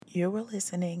You were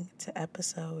listening to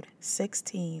episode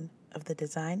 16 of the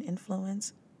Design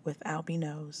Influence with Albie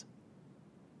Knows.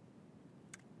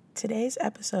 Today's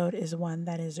episode is one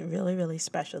that is really, really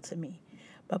special to me.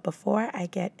 But before I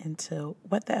get into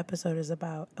what the episode is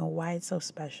about and why it's so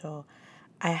special,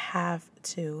 I have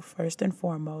to, first and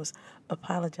foremost,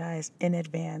 apologize in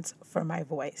advance for my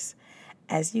voice.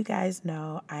 As you guys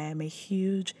know, I am a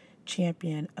huge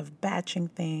champion of batching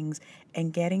things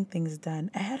and getting things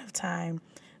done ahead of time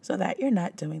so that you're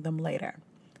not doing them later.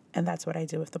 And that's what I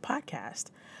do with the podcast.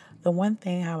 The one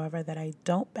thing, however, that I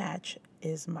don't batch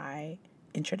is my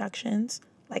introductions,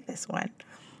 like this one,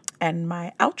 and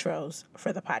my outros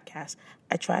for the podcast.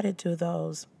 I try to do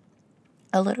those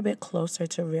a little bit closer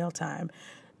to real time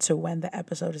to when the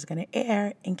episode is going to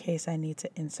air in case I need to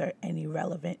insert any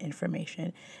relevant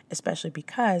information, especially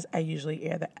because I usually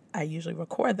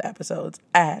record the episodes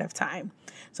ahead of time.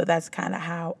 So that's kind of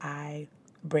how I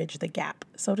bridge the gap,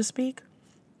 so to speak.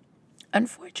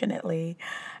 Unfortunately,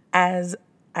 as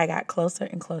I got closer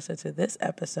and closer to this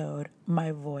episode,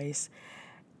 my voice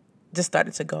just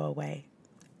started to go away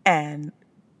and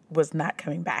was not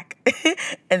coming back.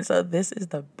 And so this is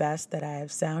the best that I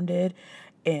have sounded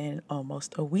in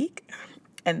almost a week.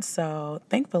 And so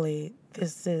thankfully,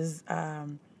 this is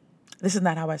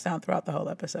not how I sound throughout the whole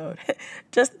episode,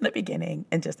 just in the beginning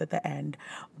and just at the end.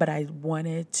 But I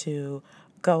wanted to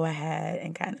go ahead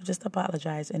and kind of just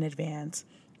apologize in advance.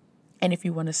 And if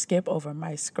you want to skip over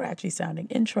my scratchy sounding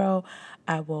intro,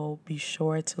 I will be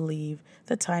sure to leave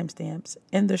the timestamps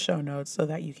in the show notes so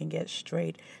that you can get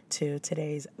straight to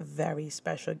today's very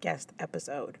special guest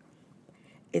episode.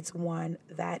 It's one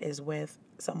that is with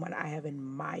someone I have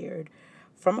admired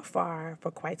from afar for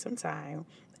quite some time.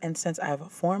 And since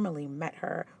I've formally met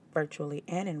her virtually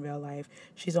and in real life,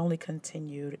 she's only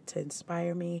continued to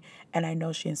inspire me. And I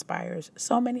know she inspires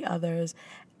so many others.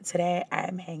 Today, I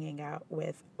am hanging out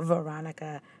with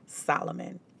Veronica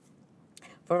Solomon.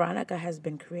 Veronica has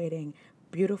been creating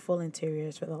beautiful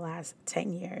interiors for the last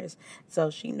 10 years, so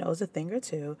she knows a thing or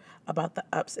two about the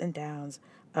ups and downs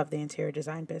of the interior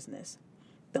design business.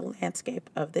 The landscape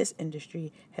of this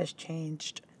industry has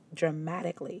changed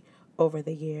dramatically over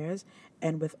the years,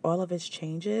 and with all of its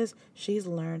changes, she's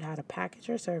learned how to package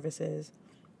her services,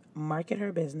 market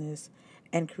her business,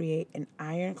 and create an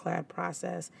ironclad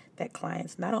process that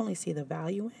clients not only see the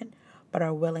value in, but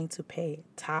are willing to pay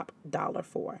top dollar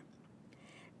for.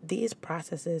 These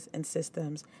processes and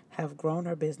systems have grown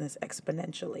her business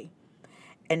exponentially.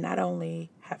 And not only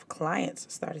have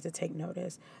clients started to take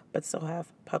notice, but so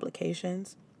have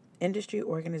publications, industry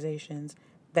organizations,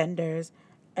 vendors,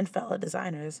 and fellow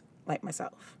designers like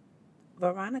myself.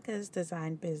 Veronica's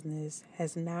design business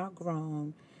has now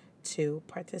grown to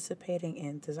participating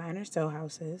in designer show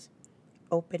houses,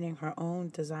 opening her own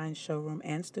design showroom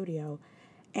and studio,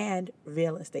 and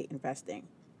real estate investing.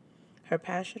 Her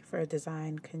passion for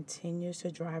design continues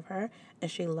to drive her,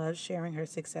 and she loves sharing her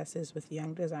successes with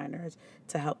young designers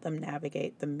to help them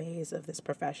navigate the maze of this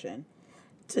profession,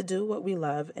 to do what we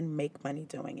love and make money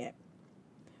doing it.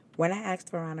 When I asked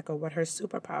Veronica what her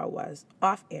superpower was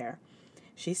off air,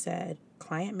 she said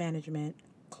client management,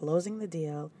 closing the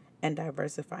deal, and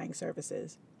diversifying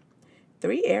services.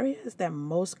 3 areas that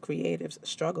most creatives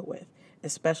struggle with,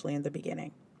 especially in the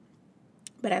beginning.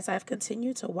 But as I've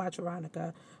continued to watch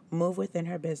Veronica move within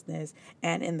her business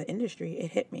and in the industry,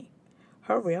 it hit me.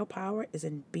 Her real power is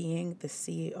in being the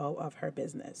CEO of her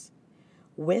business.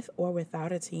 With or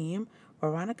without a team,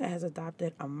 Veronica has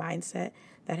adopted a mindset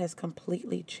that has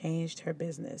completely changed her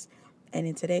business. And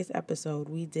in today's episode,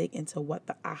 we dig into what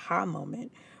the aha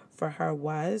moment for her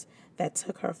was that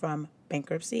took her from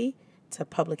bankruptcy to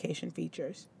publication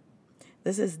features.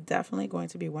 This is definitely going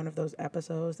to be one of those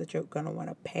episodes that you're going to want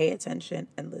to pay attention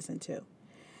and listen to.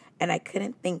 And I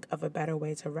couldn't think of a better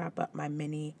way to wrap up my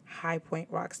mini High Point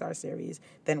Rockstar series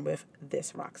than with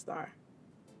this rockstar.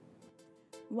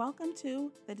 Welcome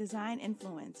to The Design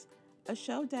Influence, a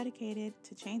show dedicated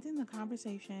to changing the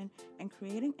conversation and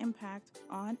creating impact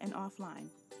on and offline.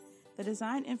 The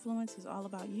Design Influence is all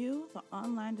about you, the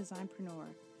online designpreneur,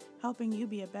 helping you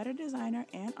be a better designer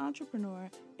and entrepreneur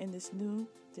in this new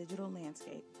digital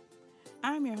landscape.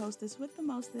 I'm your hostess with the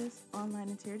mostest, online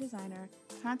interior designer,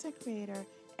 content creator,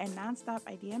 and nonstop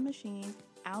idea machine,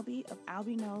 Albie of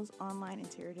Albie Knows Online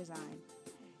Interior Design.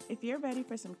 If you're ready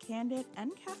for some candid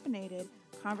and caffeinated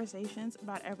conversations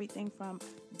about everything from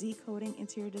decoding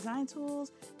interior design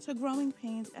tools to growing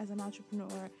pains as an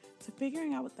entrepreneur to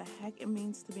figuring out what the heck it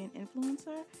means to be an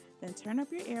influencer, then turn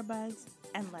up your earbuds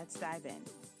and let's dive in.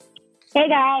 Hey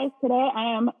guys, today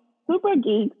I am super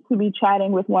geeked to be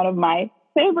chatting with one of my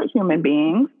favorite human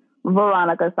beings,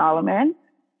 Veronica Solomon.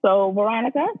 So,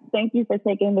 Veronica, thank you for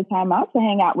taking the time out to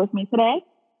hang out with me today.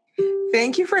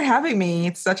 Thank you for having me.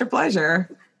 It's such a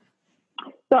pleasure.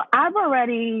 So I've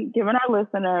already given our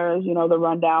listeners, the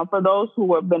rundown for those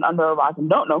who have been under a rock and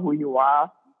don't know who you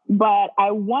are. But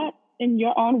I want, in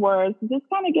your own words, to just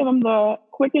kind of give them the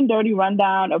quick and dirty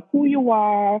rundown of who you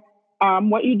are,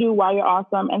 what you do, why you're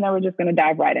awesome, and then we're just going to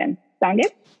dive right in. Sound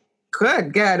good?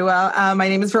 Good. Well, my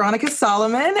name is Veronica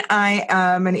Solomon. I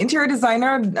am an interior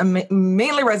designer,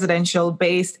 mainly residential,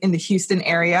 based in the Houston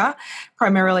area,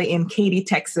 primarily in Katy,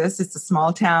 Texas. It's a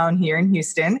small town here in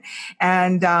Houston.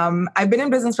 And I've been in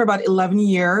business for about 11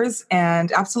 years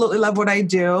and absolutely love what I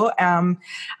do.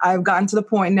 I've gotten to the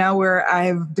point now where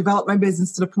I've developed my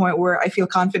business to the point where I feel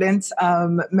confident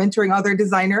mentoring other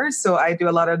designers. So I do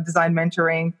a lot of design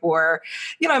mentoring for,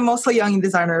 mostly young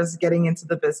designers getting into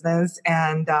the business.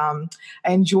 And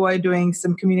I enjoy doing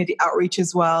some community outreach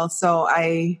as well. So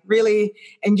I really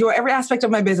enjoy every aspect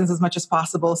of my business as much as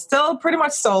possible. Still pretty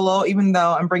much solo, even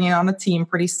though I'm bringing on a team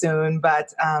pretty soon.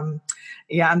 But I'm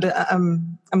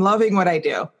loving what I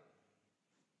do.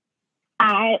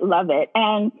 I love it.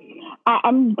 And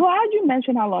I'm glad you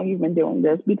mentioned how long you've been doing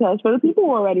this, because for the people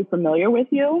who are already familiar with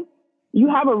you, you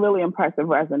have a really impressive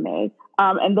resume.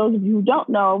 And those of you who don't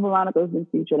know, Veronica has been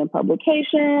featured in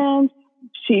publications.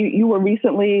 You were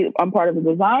recently on part of the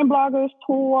Design Bloggers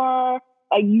Tour.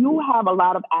 Like, you have a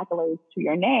lot of accolades to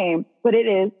your name, but it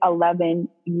is 11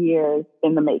 years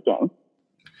in the making.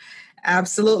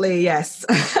 Absolutely, yes.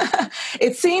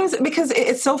 It seems, because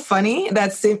it's so funny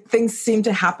that things seem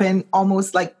to happen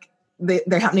almost like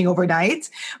they're happening overnight,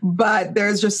 but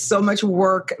there's just so much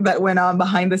work that went on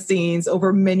behind the scenes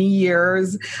over many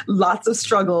years, lots of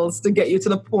struggles to get you to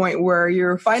the point where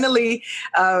you're finally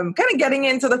kind of getting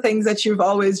into the things that you've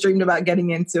always dreamed about getting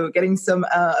into, getting some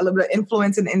a little bit of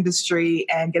influence in the industry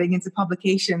and getting into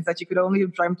publications that you could only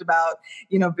have dreamt about,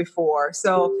 before.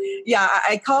 So yeah,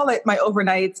 I call it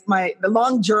the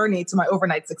long journey to my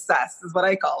overnight success is what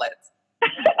I call it.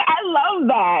 I love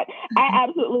that. I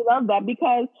absolutely love that,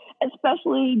 because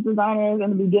especially designers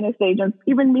in the beginning stage, and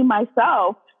even me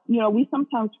myself, we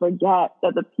sometimes forget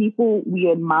that the people we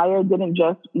admire didn't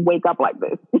just wake up like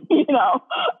this.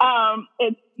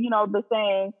 It's, the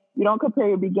saying, you don't compare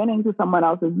your beginning to someone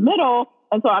else's middle.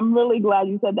 And so I'm really glad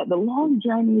you said that, the long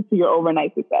journey to your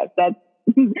overnight success. That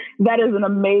is an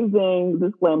amazing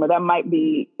disclaimer. That might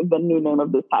be the new name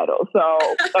of this title. So,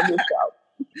 of this show.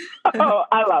 Oh,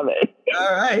 I love it.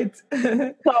 All right.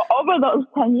 So over those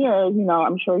 10 years,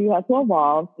 I'm sure you had to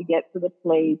evolve to get to the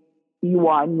place you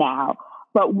are now.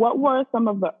 But what were some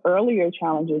of the earlier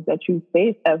challenges that you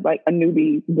faced as like a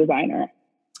newbie designer?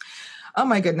 Oh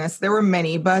my goodness, there were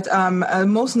many, but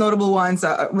most notable ones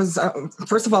was,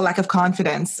 first of all, lack of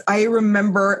confidence. I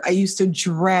remember I used to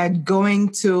dread going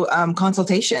to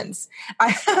consultations.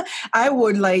 I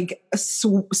would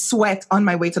sweat on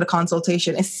my way to the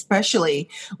consultation, especially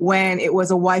when it was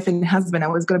a wife and husband. I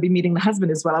was going to be meeting the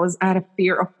husband as well. I had a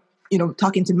fear of,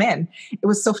 talking to men. It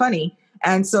was so funny.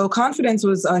 And so confidence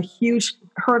was a huge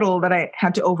hurdle that I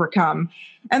had to overcome.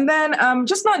 And then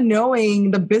just not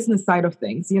knowing the business side of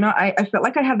things. I felt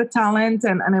like I had the talent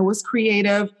and I was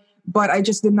creative, but I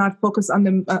just did not focus on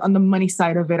the money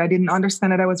side of it. I didn't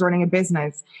understand that I was running a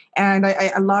business. And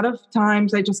a lot of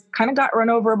times I just kind of got run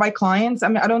over by clients. I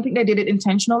mean, I don't think they did it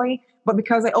intentionally, but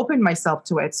because I opened myself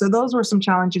to it. So those were some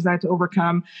challenges I had to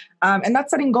overcome. And that's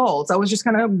setting goals. I was just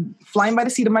kind of flying by the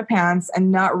seat of my pants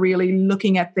and not really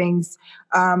looking at things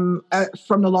from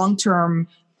the long term.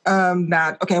 I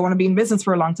want to be in business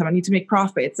for a long time. I need to make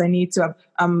profits. I need to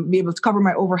be able to cover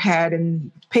my overhead and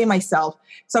pay myself.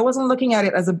 So I wasn't looking at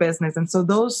it as a business. And so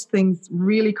those things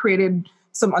really created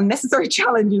some unnecessary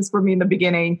challenges for me in the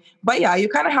beginning. But yeah, you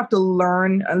kind of have to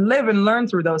live and learn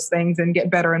through those things and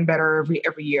get better and better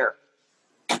every year.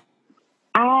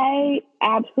 I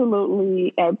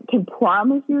absolutely can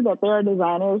promise you that there are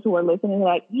designers who are listening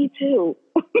like, me too.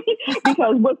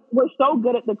 Because we're so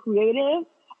good at the creative.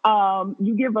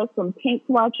 You give us some paint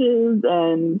swatches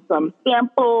and some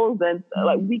samples and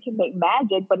we can make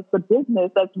magic, but it's the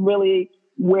business that's really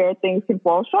where things can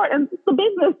fall short. And it's the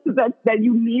business that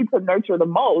you need to nurture the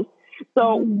most.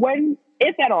 So when,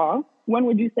 if at all, when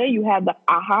would you say you had the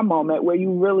aha moment where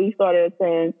you really started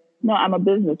saying, no, I'm a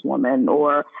businesswoman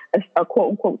or a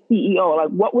quote unquote CEO? Like,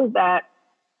 what was that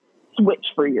switch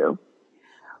for you?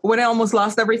 When I almost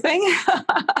lost everything.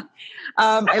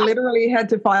 I literally had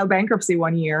to file bankruptcy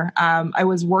one year. I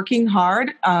was working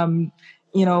hard. I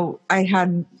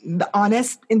had the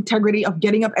honest integrity of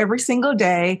getting up every single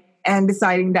day, and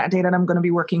deciding that day that I'm going to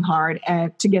be working hard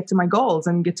and to get to my goals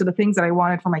and get to the things that I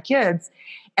wanted for my kids.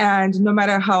 And no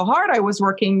matter how hard I was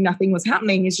working, nothing was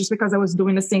happening. It's just because I was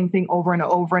doing the same thing over and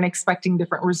over and expecting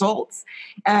different results.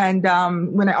 And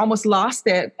when I almost lost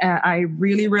it, I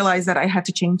really realized that I had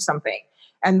to change something.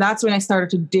 And that's when I started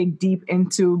to dig deep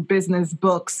into business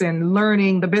books and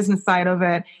learning the business side of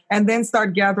it, and then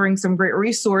start gathering some great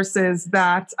resources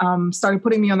that started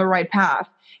putting me on the right path.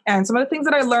 And some of the things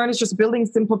that I learned is just building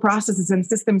simple processes and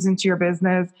systems into your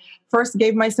business. First,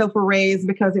 gave myself a raise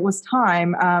because it was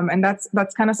time, and that's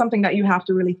kind of something that you have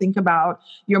to really think about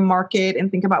your market and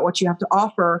think about what you have to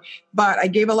offer. But I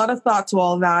gave a lot of thought to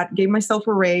all that, gave myself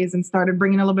a raise, and started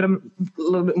bringing a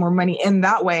little bit more money in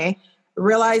that way.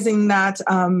 Realizing that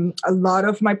a lot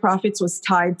of my profits was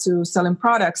tied to selling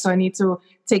products, so I need to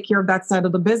take care of that side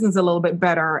of the business a little bit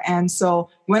better. And so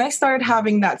when I started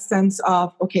having that sense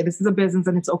of, okay, this is a business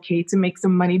and it's okay to make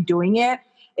some money doing it,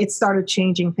 it started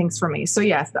changing things for me. So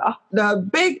yes, the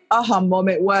big aha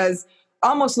moment was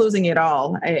almost losing it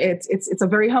all. It's a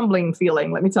very humbling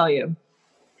feeling, let me tell you.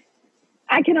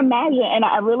 I can imagine. And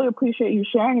I really appreciate you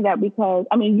sharing that because,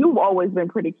 I mean, you've always been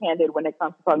pretty candid when it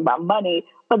comes to talking about money,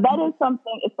 but that is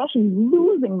something, especially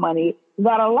losing money,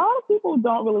 that a lot of people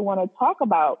don't really want to talk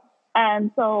about.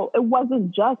 And so it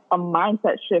wasn't just a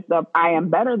mindset shift of I am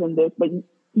better than this, but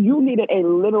you needed a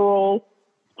literal,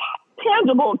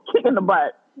 tangible kick in the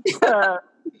butt to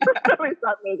really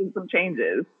start making some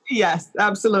changes. Yes,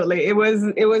 absolutely. It was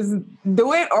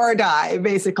do it or die,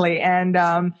 basically. And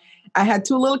I had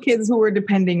two little kids who were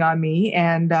depending on me,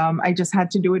 and I just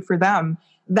had to do it for them.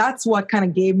 That's what kind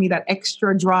of gave me that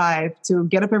extra drive to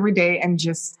get up every day and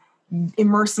just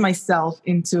immerse myself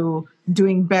into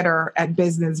doing better at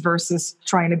business versus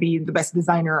trying to be the best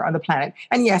designer on the planet.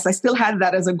 And yes, I still had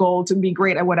that as a goal to be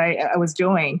great at what I was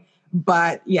doing.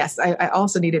 But yes, I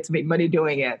also needed to make money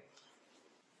doing it.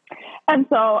 And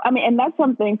so, I mean, and that's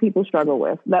something people struggle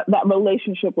with, that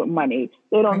relationship with money.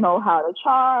 They don't know how to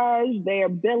charge. They're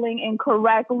billing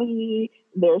incorrectly.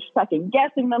 They're second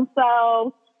guessing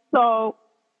themselves. So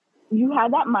you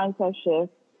had that mindset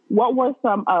shift. What were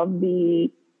some of the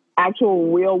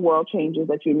actual real world changes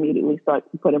that you immediately start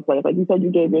to put in place? Like you said,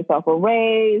 you gave yourself a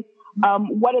raise.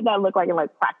 What did that look like in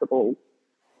like practical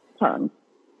terms?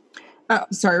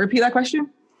 Sorry, repeat that question.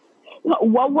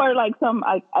 What were like some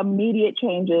like immediate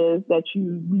changes that you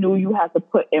knew you had to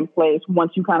put in place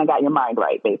once you kind of got your mind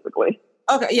right, basically?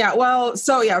 Okay, yeah. Well,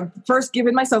 so yeah, first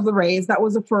giving myself the raise, that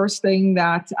was the first thing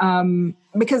that,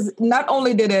 because not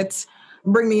only did it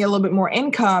bring me a little bit more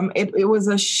income, it was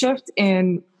a shift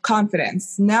in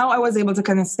confidence. Now I was able to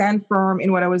kind of stand firm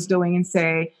in what I was doing and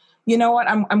say, you know what,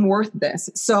 I'm worth this.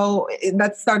 So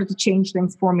that started to change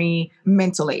things for me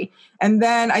mentally. And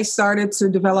then I started to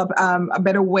develop a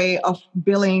better way of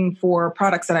billing for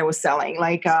products that I was selling.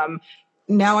 Like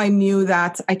now I knew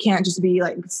that I can't just be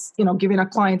like, giving a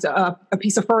client a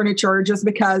piece of furniture just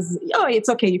because, it's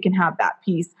okay, you can have that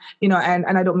piece, and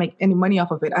I don't make any money off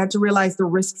of it. I had to realize the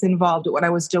risks involved with what I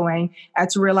was doing. I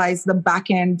had to realize the back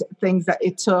end things that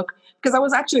it took, because I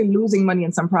was actually losing money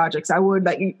in some projects. I would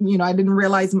I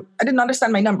didn't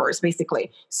understand my numbers basically.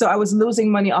 So I was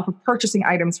losing money off of purchasing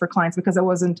items for clients because I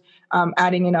wasn't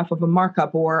adding enough of a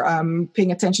markup or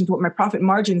paying attention to what my profit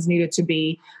margins needed to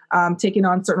be, taking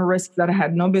on certain risks that I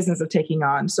had no business of taking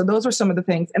on. So those were some of the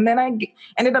things. And then I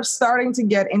ended up starting to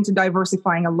get into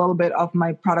diversifying a little bit of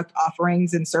my product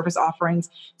offerings and service offerings.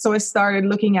 So I started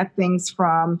looking at things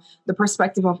from the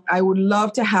perspective of I would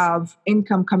love to have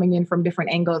income coming in from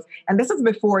different angles. And this is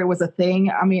before it was a thing.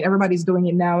 I mean, everybody's doing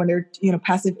it now, and they're,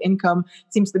 passive income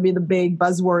seems to be the big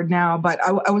buzzword now. But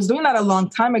I was doing that a long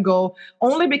time ago,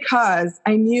 only because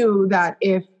I knew that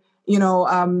if,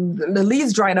 the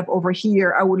leads dried up over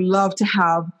here, I would love to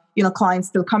have, clients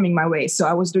still coming my way. So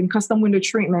I was doing custom window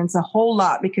treatments a whole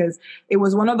lot because it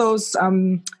was one of those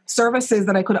services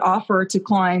that I could offer to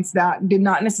clients that did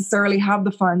not necessarily have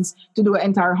the funds to do an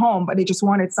entire home, but they just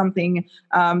wanted something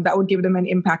that would give them an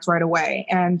impact right away.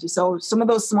 And so some of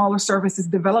those smaller services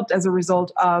developed as a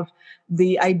result of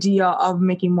the idea of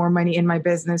making more money in my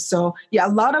business. So yeah,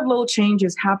 a lot of little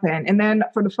changes happen. And then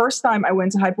for the first time I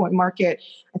went to High Point Market,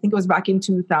 I think it was back in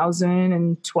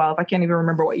 2012. I can't even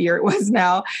remember what year it was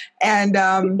now. And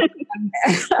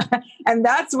and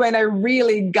that's when I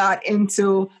really got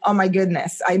into, oh my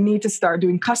goodness, I need to start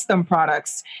doing custom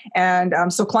products. And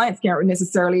so clients can't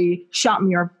necessarily shop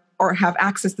me or have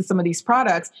access to some of these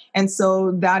products. And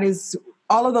so that is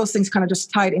all of those things kind of just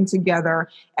tied in together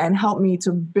and helped me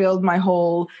to build my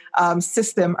whole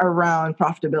system around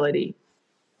profitability.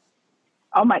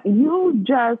 Oh my,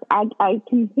 I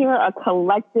can hear a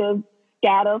collective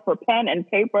scatter for pen and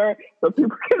paper so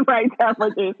people can write down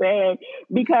what you're saying,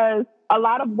 because a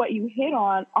lot of what you hit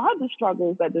on are the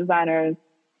struggles that designers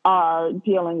are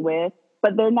dealing with,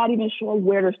 but they're not even sure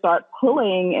where to start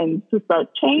pulling and to start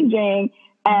changing.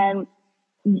 And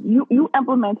you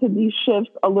implemented these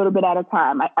shifts a little bit at a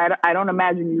time. I don't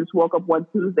imagine you just woke up one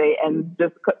Tuesday and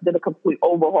just did a complete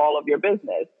overhaul of your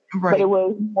business, Right. but it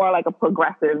was more like a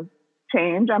progressive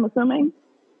change, I'm assuming.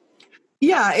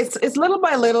 Yeah, it's little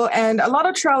by little and a lot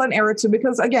of trial and error too,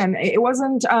 because again, it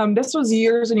wasn't, this was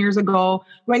years and years ago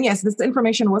when, yes, this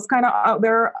information was kind of out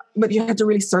there, but you had to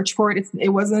really search for it. It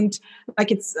wasn't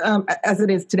like it's as it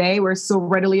is today, where it's so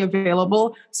readily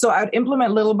available. So I'd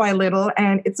implement little by little.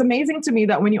 And it's amazing to me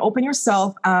that when you open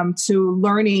yourself to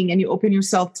learning and you open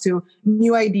yourself to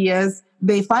new ideas,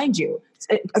 they find you.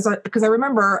 Because I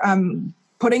remember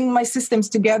putting my systems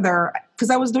together,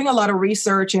 because I was doing a lot of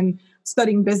research and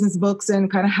studying business books and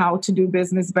kind of how to do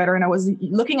business better. And I was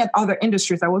looking at other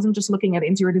industries. I wasn't just looking at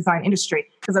interior design industry,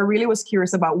 because I really was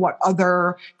curious about what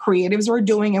other creatives were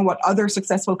doing and what other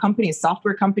successful companies,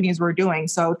 software companies were doing.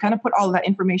 So I would kind of put all that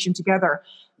information together.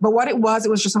 But what it was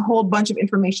just a whole bunch of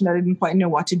information that I didn't quite know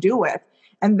what to do with.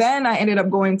 And then I ended up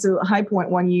going to High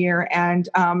Point one year and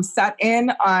sat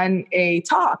in on a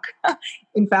talk.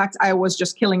 In fact, I was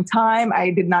just killing time.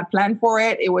 I did not plan for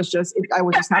it. I was just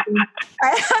happy.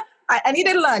 I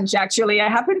needed lunch, actually. I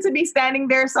happened to be standing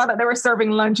there, saw that they were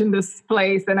serving lunch in this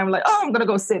place. And I'm like, oh, I'm going to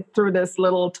go sit through this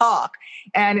little talk.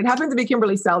 And it happened to be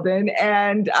Kimberly Seldon.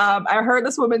 And I heard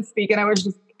this woman speak,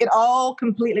 and it all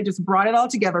completely just brought it all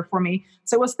together for me.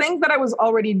 So it was things that I was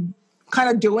already kind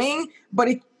of doing, but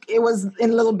it was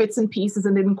in little bits and pieces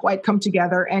and didn't quite come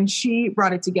together. And she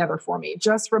brought it together for me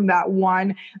just from that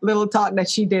one little talk that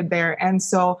she did there. And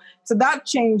so that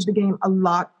changed the game a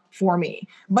lot for me.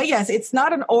 But yes, it's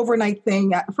not an overnight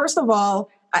thing. First of all,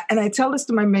 and I tell this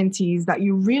to my mentees, that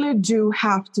you really do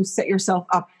have to set yourself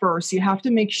up first. You have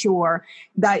to make sure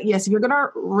that, yes, if you're going to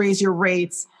raise your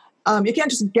rates, you can't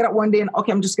just get up one day and,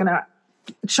 okay, I'm just going to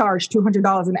charge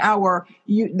 $200 an hour.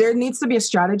 There needs to be a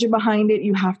strategy behind it.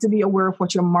 You have to be aware of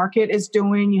what your market is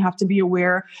doing. You have to be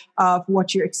aware of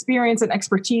what your experience and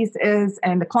expertise is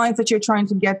and the clients that you're trying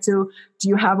to get to. Do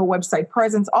you have a website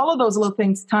presence? All of those little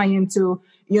things tie into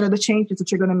the changes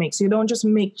that you're going to make. So you don't just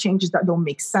make changes that don't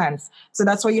make sense. So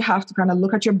that's why you have to kind of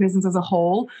look at your business as a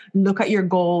whole, look at your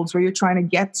goals, where you're trying to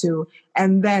get to,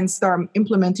 and then start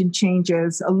implementing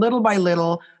changes a little by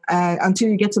little until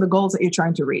you get to the goals that you're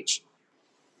trying to reach.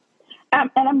 And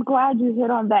I'm glad you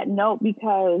hit on that note,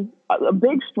 because a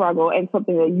big struggle and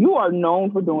something that you are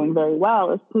known for doing very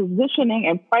well is positioning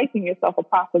and pricing yourself for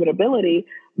profitability.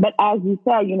 But as you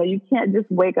said, you can't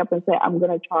just wake up and say, I'm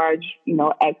going to charge,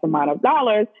 X amount of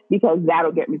dollars because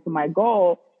that'll get me to my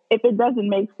goal. If it doesn't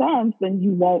make sense, then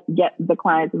you won't get the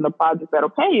clients and the projects that'll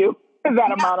pay you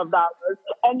that amount of dollars.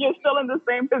 And you're still in the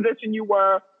same position you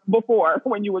were before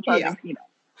when you were charging peanuts.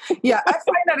 Yeah, I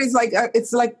find that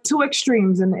it's like two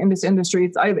extremes in this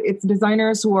industry. It's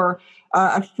designers who are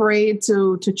afraid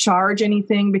to charge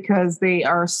anything because they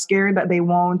are scared that they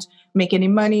won't make any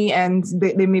money, and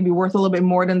they may be worth a little bit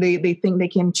more than they think they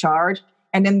can charge.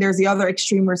 And then there's the other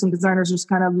extreme where some designers just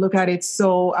kind of look at it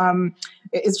so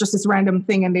it's just this random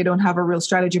thing and they don't have a real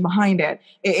strategy behind it.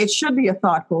 It should be a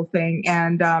thoughtful thing,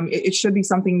 and it should be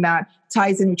something that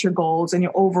ties in with your goals and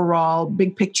your overall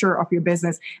big picture of your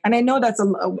business. And I know that's a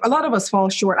lot of us fall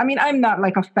short. I mean, I'm not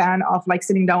like a fan of like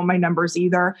sitting down with my numbers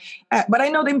either, but I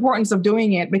know the importance of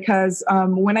doing it, because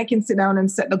when I can sit down and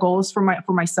set the goals for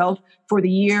myself for the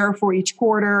year, for each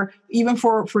quarter, even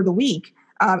for the week,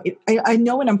 I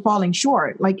know when I'm falling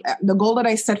short. Like the goal that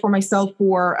I set for myself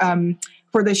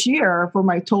for this year, for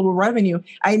my total revenue,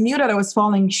 I knew that I was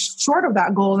falling short of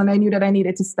that goal, and I knew that I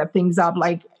needed to step things up,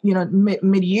 like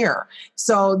mid-year.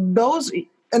 So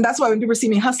and that's why when people see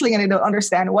me hustling and they don't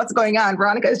understand what's going on,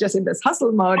 Veronica is just in this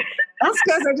hustle mode. That's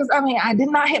because I did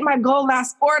not hit my goal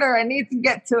last quarter. I need to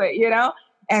get to it,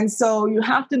 And so you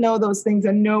have to know those things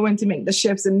and know when to make the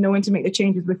shifts and know when to make the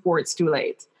changes before it's too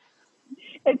late.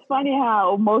 It's funny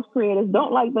how most creators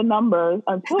don't like the numbers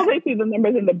until they see the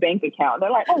numbers in the bank account. They're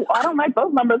like, oh, I don't like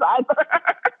those numbers either.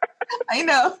 I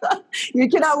know. You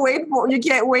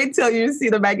can't wait till you see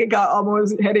the bank account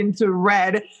almost head into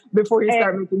red before you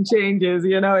start making changes.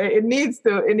 It needs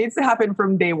to happen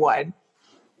from day one.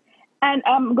 And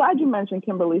I'm glad you mentioned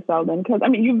Kimberly Seldon, because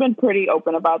you've been pretty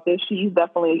open about this. She's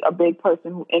definitely a big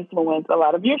person who influenced a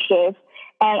lot of your shifts.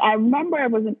 And I remember it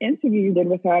was an interview you did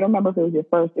with her. I don't remember if it was your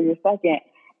first or your second.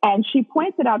 And she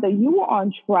pointed out that you were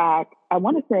on track, I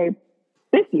want to say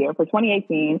this year, for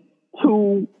 2018,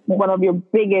 to one of your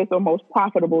biggest or most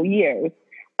profitable years.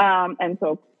 And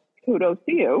so kudos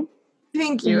to you.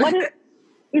 Thank you. What is,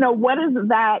 what does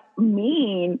that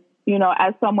mean,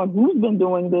 as someone who's been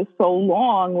doing this so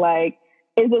long? Like,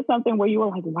 is it something where you were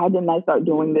like, why didn't I start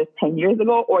doing this 10 years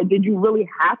ago? Or did you really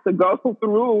have to go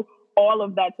through all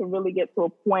of that to really get to a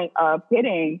point of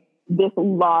hitting this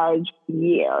large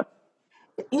year?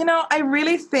 I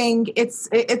really think it's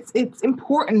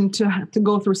important to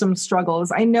go through some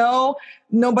struggles. I know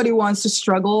nobody wants to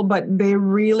struggle, but they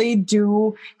really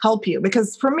do help you.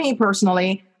 Because for me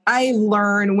personally, I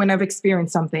learn when I've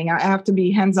experienced something. I have to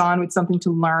be hands-on with something to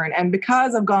learn. And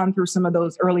because I've gone through some of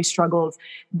those early struggles,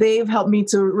 they've helped me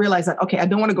to realize that, okay, I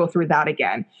don't want to go through that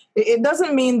again. It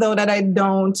doesn't mean, though, that I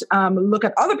don't look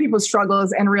at other people's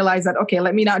struggles and realize that, okay,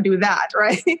 let me not do that,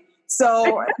 right?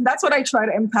 So that's what I try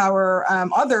to empower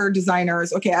other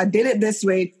designers. Okay, I did it this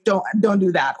way. Don't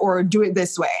do that, or do it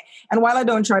this way. And while I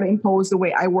don't try to impose the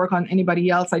way I work on anybody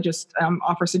else, I just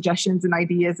offer suggestions and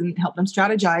ideas and help them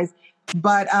strategize.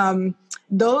 But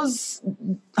those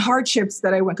hardships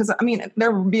that I went, because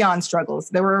they're beyond struggles.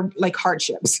 They were like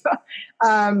hardships.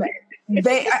 I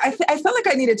felt like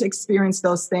I needed to experience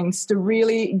those things to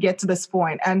really get to this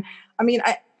point. And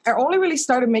I only really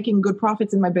started making good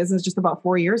profits in my business just about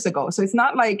 4 years ago. So it's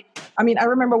not like, I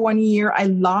remember one year I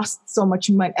lost so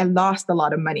much money. I lost a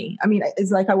lot of money.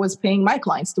 It's like I was paying my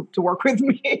clients to work with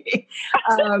me.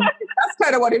 That's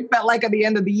kind of what it felt like at the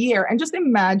end of the year. And just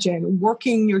imagine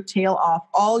working your tail off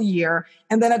all year.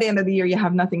 And then at the end of the year, you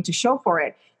have nothing to show for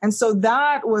it. And so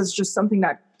that was just something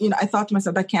that, I thought to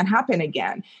myself, that can't happen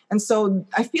again. And so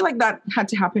I feel like that had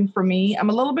to happen for me.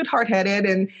 I'm a little bit hard-headed,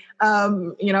 and,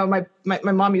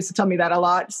 my mom used to tell me that a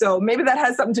lot. So maybe that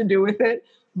has something to do with it.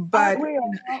 But and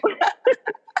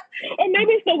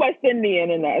maybe it's the West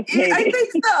Indian in us. Maybe. I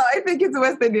think so. I think it's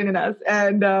West Indian in us.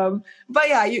 And, but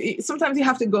yeah, sometimes you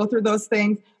have to go through those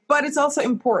things. But it's also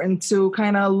important to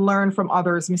kind of learn from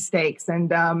others' mistakes,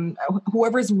 and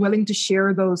whoever's willing to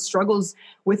share those struggles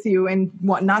with you and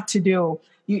what not to do,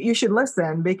 you should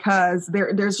listen, because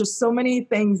there's just so many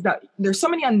things there's so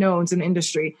many unknowns in the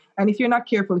industry. And if you're not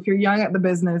careful, if you're young at the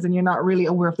business and you're not really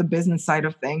aware of the business side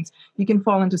of things, you can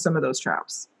fall into some of those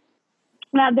traps.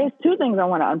 Now, there's two things I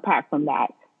want to unpack from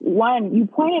that. One, you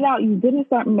pointed out you didn't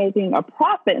start making a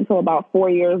profit until about 4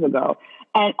 years ago.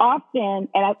 And often,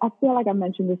 and I feel like I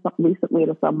mentioned this recently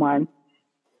to someone,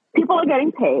 people are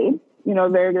getting paid,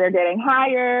 they're getting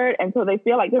hired, and so they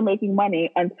feel like they're making money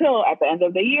until at the end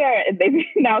of the year, and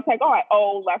now it's like, oh, I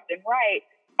owe left and right.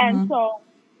 And so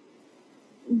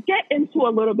get into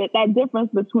a little bit that difference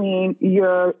between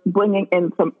you're bringing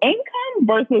in some income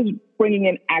versus bringing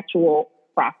in actual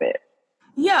profit.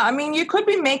 Yeah, you could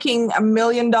be making $1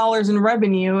 million in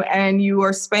revenue and you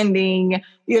are spending,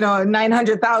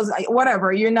 900,000,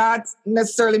 whatever. You're not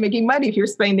necessarily making money if you're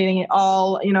spending it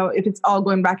all, if it's all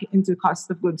going back into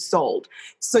cost of goods sold.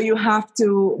 So you have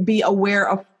to be aware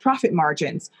of profit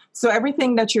margins. So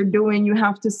everything that you're doing, you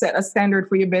have to set a standard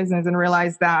for your business and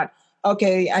realize that,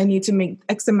 okay, I need to make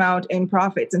X amount in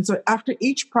profits. And so after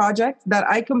each project that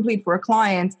I complete for a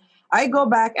client, I go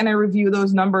back and I review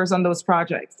those numbers on those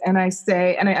projects, and I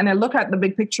say, and I look at the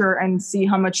big picture and see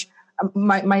how much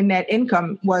my net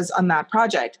income was on that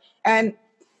project. And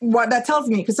what that tells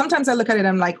me, because sometimes I look at it,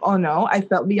 I'm like, oh no, I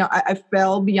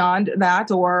fell beyond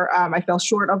that, or I fell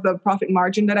short of the profit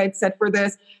margin that I'd set for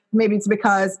this. Maybe it's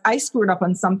because I screwed up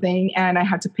on something and I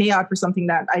had to pay out for something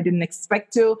that I didn't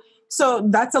expect to. So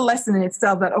that's a lesson in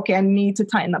itself that, okay, I need to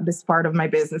tighten up this part of my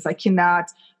business. I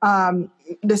cannot,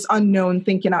 this unknown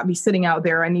thing cannot be sitting out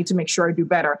there. I need to make sure I do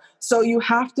better. So you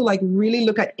have to really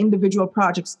look at individual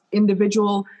projects,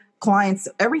 individual clients,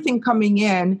 everything coming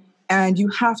in. And you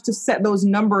have to set those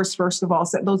numbers, first of all,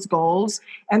 set those goals.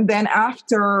 And then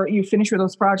after you finish with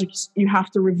those projects, you have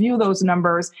to review those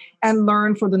numbers and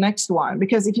learn for the next one.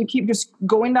 Because if you keep just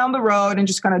going down the road and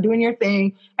just kind of doing your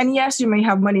thing, and yes, you may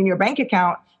have money in your bank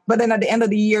account, but then at the end of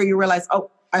the year, you realize, oh,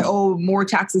 I owe more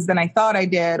taxes than I thought I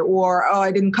did, or oh,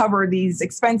 I didn't cover these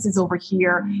expenses over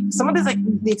here. Some of these,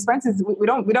 the expenses, we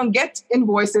don't get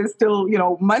invoices till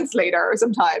months later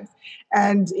sometimes,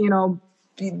 and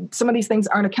some of these things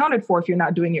aren't accounted for if you're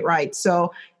not doing it right.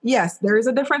 So yes, there is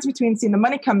a difference between seeing the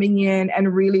money coming in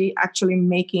and really actually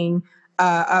making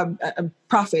a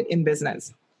profit in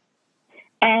business.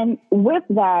 And with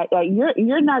that,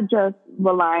 you're not just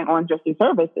relying on just your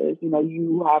services.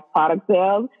 You have product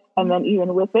sales, and then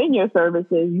even within your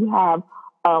services, you have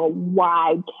a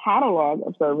wide catalog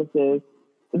of services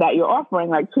that you're offering.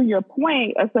 Like, to your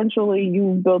point, essentially,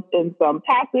 you've built in some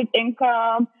passive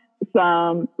income,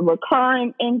 some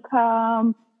recurring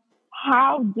income.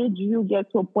 How did you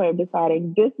get to a point of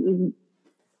deciding this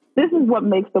is what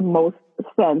makes the most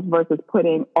sense versus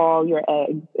putting all your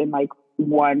eggs in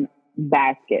one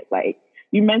basket? Like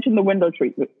you mentioned the window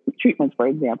treatments, for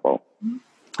example.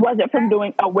 Was it from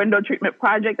doing a window treatment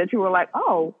project that you were like,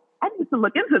 oh, I need to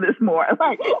look into this more?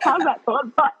 Like, how's that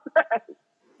thought process?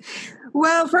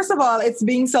 Well, first of all, it's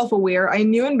being self-aware. I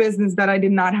knew in business that I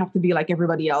did not have to be like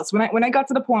everybody else. When I got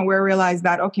to the point where I realized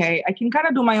that, okay, I can kind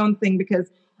of do my own thing because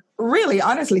really,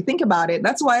 honestly, think about it.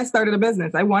 That's why I started a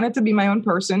business. I wanted to be my own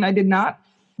person. I did not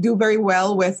do very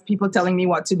well with people telling me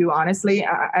what to do. Honestly,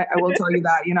 I will tell you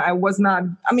that, I was not,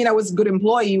 I was a good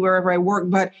employee wherever I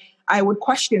worked, but I would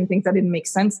question things that didn't make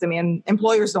sense to me. And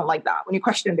employers don't like that when you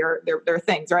question their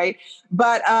things, right?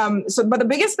 But but the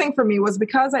biggest thing for me was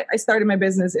because I started my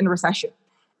business in a recession.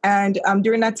 And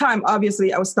during that time,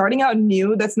 obviously, I was starting out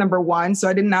new. That's number one. So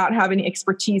I did not have any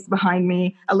expertise behind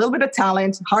me, a little bit of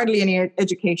talent, hardly any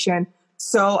education.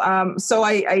 So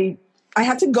I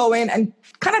had to go in and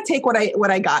kind of take what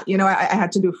I got. I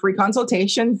had to do free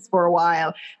consultations for a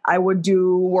while. I would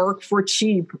do work for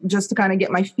cheap just to kind of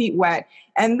get my feet wet.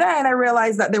 And then I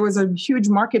realized that there was a huge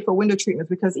market for window treatments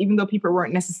because even though people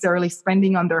weren't necessarily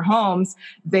spending on their homes,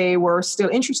 they were still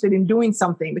interested in doing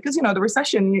something because, the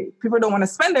recession, people don't want to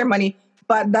spend their money,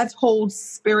 but that whole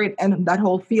spirit and that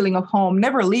whole feeling of home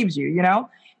never leaves you.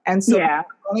 And so, yeah.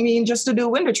 Just to do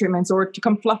window treatments or to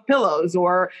come fluff pillows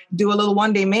or do a little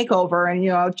one-day makeover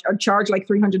and, I'll charge like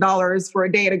 $300 for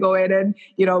a day to go in and,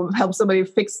 help somebody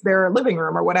fix their living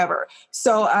room or whatever.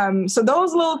 So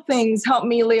those little things helped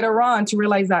me later on to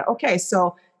realize that, okay,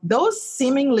 so those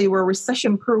seemingly were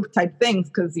recession-proof type things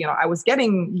because, I was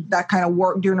getting that kind of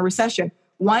work during a recession.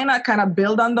 Why not kind of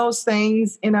build on those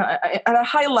things at a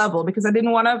high level? Because I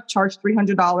didn't want to charge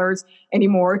 $300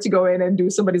 anymore to go in and do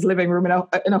somebody's living room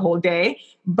in a whole day.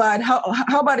 But how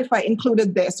about if I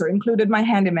included this or included my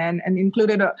handyman and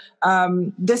included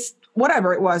this,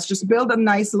 whatever it was, just build a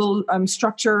nice little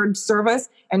structured service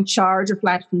and charge a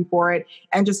flat fee for it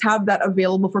and just have that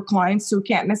available for clients who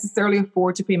can't necessarily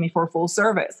afford to pay me for a full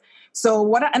service.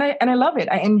 So I love it.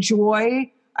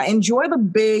 I enjoy the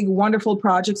big, wonderful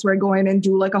projects where I go in and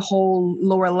do like a whole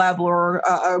lower level or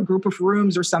a group of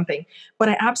rooms or something. But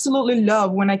I absolutely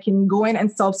love when I can go in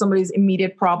and solve somebody's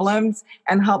immediate problems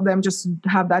and help them just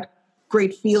have that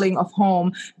great feeling of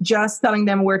home, just telling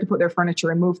them where to put their furniture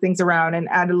and move things around and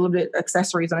add a little bit of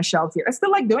accessories on a shelf here. I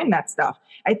still like doing that stuff.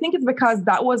 I think it's because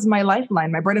that was my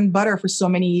lifeline, my bread and butter for so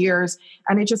many years.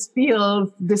 And it just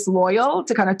feels disloyal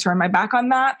to kind of turn my back on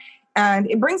that.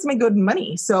 And it brings me good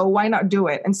money. So why not do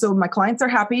it? And so my clients are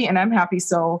happy and I'm happy.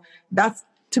 So that's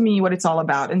to me what it's all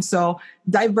about. And so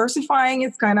diversifying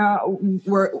is kind of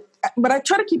but I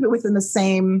try to keep it within the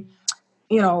same,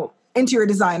 interior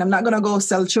design. I'm not going to go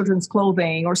sell children's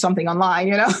clothing or something online,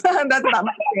 that's not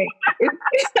my thing.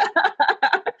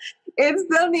 It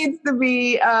still needs to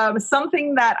be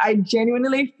something that I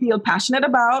genuinely feel passionate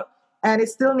about. And it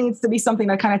still needs to be something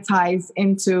that kind of ties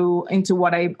into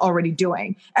what I'm already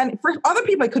doing. And for other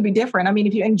people, it could be different.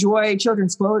 If you enjoy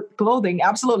children's clothing,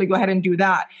 absolutely go ahead and do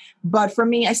that. But for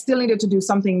me, I still needed to do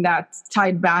something that's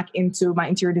tied back into my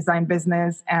interior design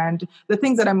business and the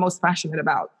things that I'm most passionate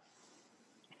about.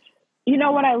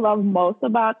 What I love most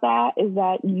about that is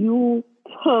that you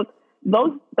took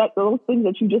those things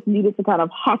that you just needed to kind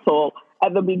of hustle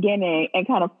at the beginning and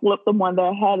kind of flip them on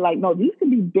their head. Like, no, these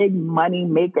could be big money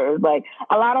makers. Like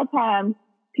a lot of times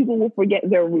people will forget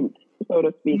their roots, so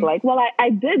to speak. Mm-hmm. Like, well, I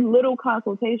did little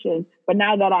consultations, but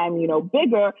now that I'm,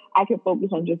 bigger, I can focus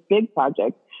on just big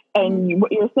projects. And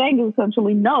what you're saying is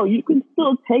essentially, no, you can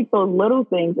still take those little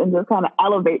things and just kind of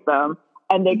elevate them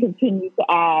and they continue to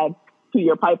add to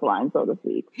your pipeline, so to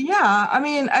speak. Yeah.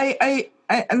 I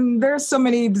and there's so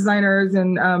many designers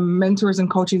and mentors and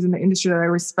coaches in the industry that I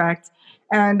respect.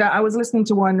 And I was listening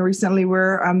to one recently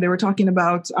where they were talking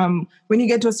about when you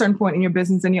get to a certain point in your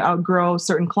business and you outgrow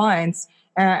certain clients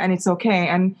and it's okay.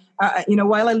 And,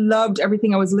 while I loved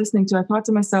everything I was listening to, I thought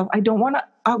to myself, I don't want to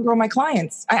outgrow my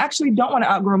clients. I actually don't want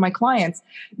to outgrow my clients.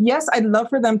 Yes, I'd love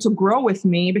for them to grow with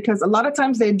me because a lot of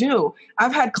times they do.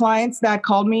 I've had clients that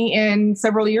called me in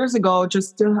several years ago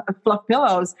just to fluff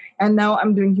pillows. And now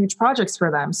I'm doing huge projects for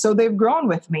them. So they've grown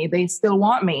with me. They still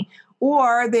want me.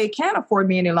 Or they can't afford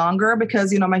me any longer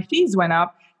because, my fees went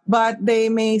up, but they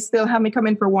may still have me come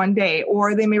in for one day,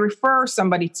 or they may refer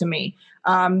somebody to me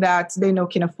that they know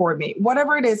can afford me.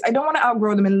 Whatever it is, I don't want to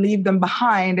outgrow them and leave them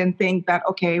behind and think that,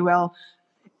 okay, well,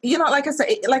 like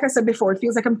I said before, it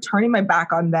feels like I'm turning my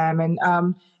back on them.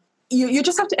 And you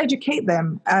just have to educate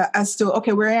them as to,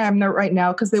 okay, where I am right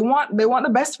now, because they want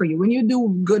the best for you. When you do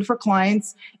good for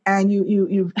clients and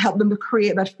you help them to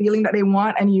create that feeling that they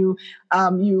want, and you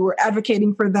were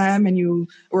advocating for them, and you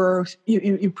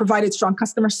provided strong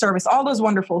customer service, all those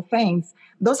wonderful things,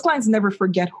 those clients never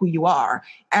forget who you are,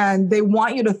 and they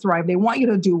want you to thrive. They want you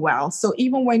to do well. So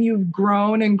even when you've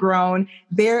grown and grown,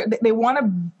 they want to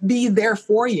be there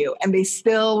for you, and they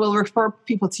still will refer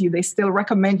people to you. They still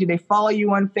recommend you. They follow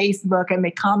you on Facebook and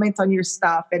they comment on your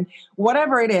stuff and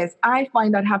whatever it is. I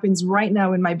find that happens right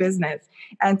now in my business.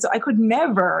 And so I could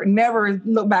never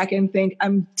look back and think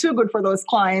I'm too good for those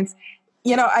clients.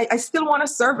 I still want to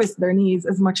service their needs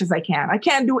as much as I can. I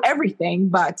can't do everything,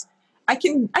 but I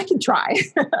can try.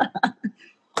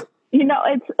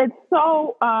 It's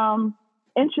so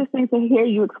interesting to hear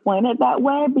you explain it that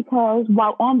way, because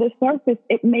while on the surface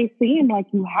it may seem like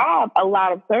you have a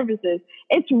lot of services,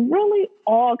 it's really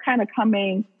all kind of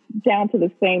coming down to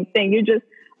the same thing. You're just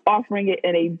offering it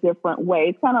in a different way.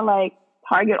 It's kind of like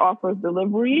Target offers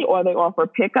delivery, or they offer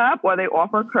pickup, or they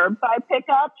offer curbside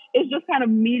pickup. It's just kind of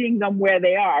meeting them where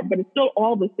they are, but it's still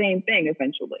all the same thing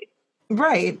essentially.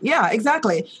 Right. Yeah,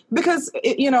 exactly. Because,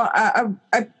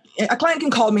 a client can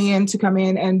call me in to come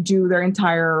in and do their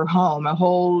entire home, a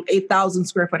whole 8,000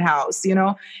 square foot house,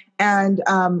 and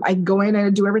I go in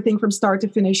and do everything from start to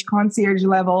finish, concierge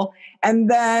level. And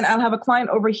then I'll have a client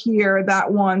over here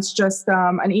that wants just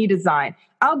an e-design.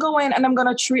 I'll go in and I'm going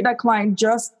to treat that client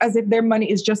just as if their money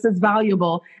is just as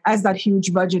valuable as that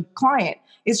huge budget client.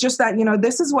 It's just that,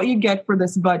 this is what you get for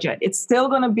this budget. It's still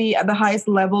going to be at the highest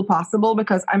level possible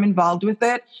because I'm involved with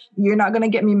it. You're not going to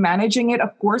get me managing it,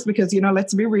 of course, because,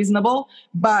 let's be reasonable.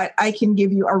 But I can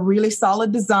give you a really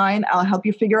solid design. I'll help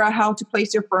you figure out how to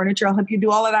place your furniture. I'll help you do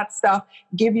all of that stuff,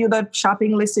 give you the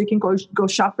shopping list so you can go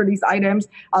shop for these items.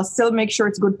 I'll still make sure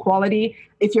it's good quality.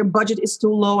 If your budget is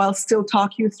too low, I'll still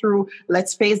talk you through,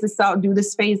 let's phase this out, do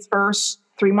this phase first,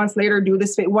 3 months later, do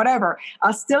this phase, whatever.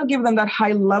 I'll still give them that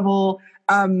high level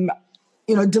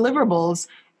deliverables.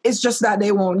 It's just that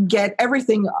they won't get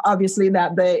everything, obviously,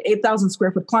 that the 8,000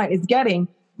 square foot client is getting,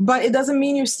 but it doesn't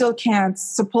mean you still can't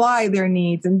supply their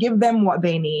needs and give them what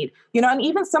they need. And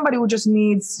even somebody who just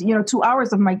needs, 2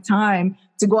 hours of my time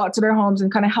to go out to their homes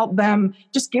and kind of help them,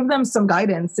 just give them some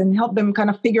guidance and help them kind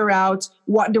of figure out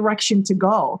what direction to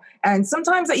go. And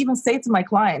sometimes I even say to my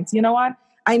clients, you know what?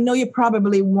 I know you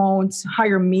probably won't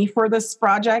hire me for this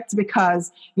project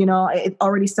because, it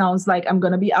already sounds like I'm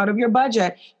going to be out of your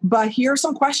budget. But here are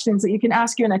some questions that you can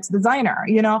ask your next designer.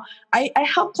 I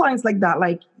help clients like that.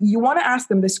 Like, you want to ask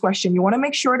them this question. You want to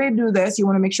make sure they do this. You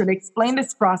want to make sure they explain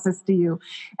this process to you.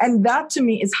 And that to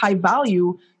me is high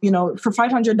value. For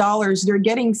 $500, they're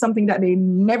getting something that they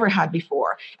never had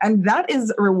before. And that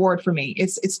is a reward for me.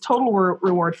 It's total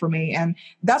reward for me. And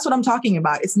that's what I'm talking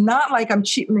about. It's not like I'm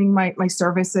cheapening my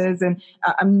services, and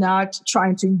I'm not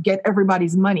trying to get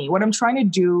everybody's money. What I'm trying to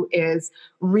do is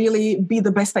really be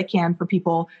the best I can for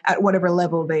people at whatever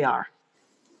level they are.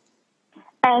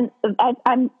 And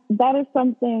that is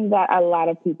something that a lot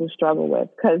of people struggle with,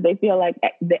 because they feel like I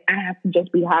have to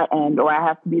just be high end, or I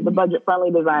have to be the budget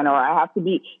friendly designer, or I have to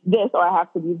be this, or I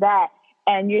have to be that.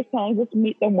 And you're saying just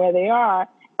meet them where they are.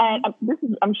 And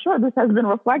I'm sure this has been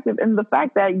reflected in the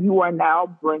fact that you are now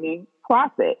bringing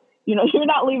profit. You're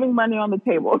not leaving money on the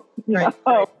table. Right.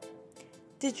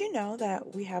 Did you know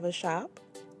that we have a shop?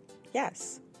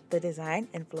 Yes, the Design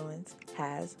Influence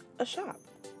has a shop.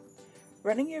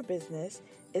 Running your business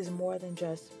is more than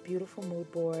just beautiful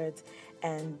mood boards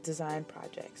and design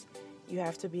projects. You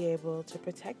have to be able to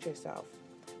protect yourself,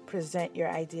 present your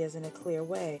ideas in a clear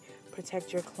way,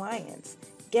 protect your clients,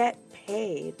 get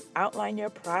paid, outline your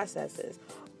processes,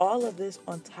 all of this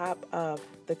on top of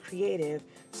the creative,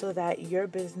 so that your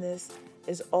business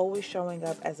is always showing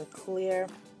up as a clear,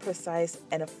 precise,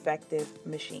 and effective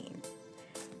machine.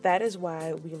 That is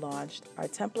why we launched our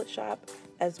template shop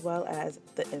as well as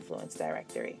the Influence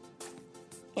Directory.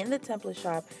 In the template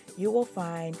shop, you will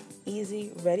find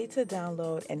easy, ready to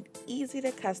download, and easy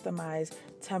to customize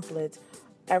templates,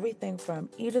 everything from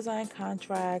e-design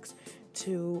contracts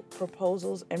to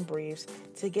proposals and briefs,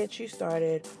 to get you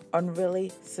started on really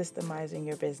systemizing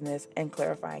your business and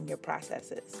clarifying your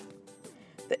processes.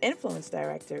 The Influence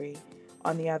Directory,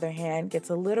 on the other hand, gets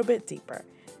a little bit deeper.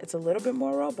 It's a little bit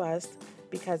more robust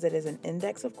because it is an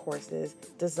index of courses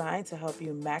designed to help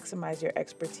you maximize your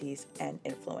expertise and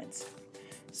influence.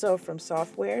 So from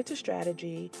software to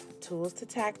strategy, tools to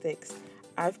tactics,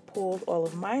 I've pulled all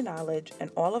of my knowledge and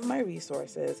all of my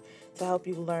resources to help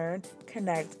you learn,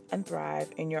 connect, and thrive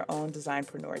in your own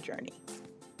designpreneur journey.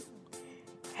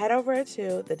 Head over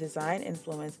to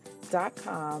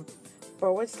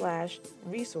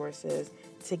thedesigninfluence.com/resources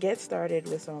to get started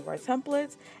with some of our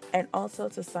templates, and also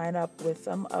to sign up with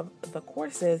some of the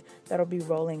courses that'll be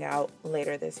rolling out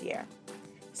later this year.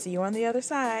 See you on the other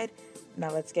side.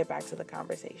 Now let's get back to the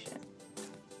conversation.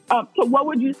 So what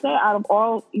would you say out of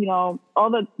all,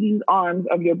 these arms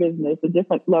of your business, the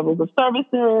different levels of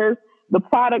services, the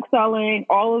product selling,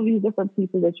 all of these different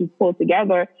pieces that you pull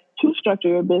together to structure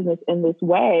your business in this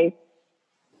way,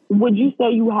 would you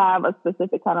say you have a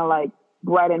specific kind of like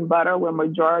bread and butter where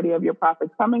majority of your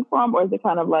profits coming from, or is it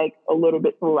kind of like a little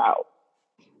bit throughout?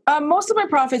 Most of my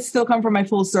profits still come from my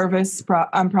full service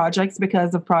projects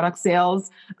because of product sales.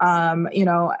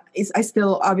 I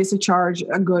still obviously charge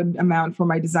a good amount for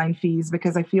my design fees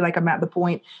because I feel like I'm at the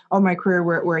point of my career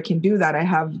where I can do that. I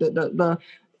have the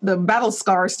battle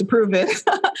scars to prove it.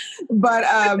 But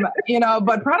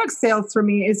product sales for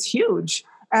me is huge.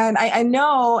 And I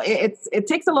know it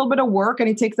takes a little bit of work and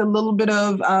it takes a little bit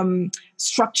of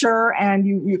structure, and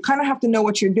you kind of have to know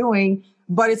what you're doing,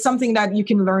 but it's something that you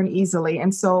can learn easily.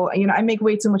 And so, I make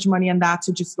way too much money on that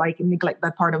to just like neglect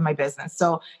that part of my business.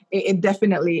 So it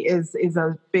definitely is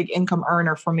a big income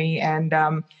earner for me. And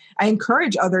I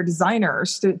encourage other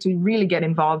designers to really get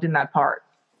involved in that part.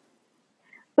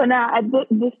 So now at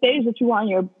the stage that you are in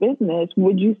your business,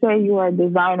 would you say you are a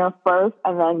designer first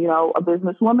and then, a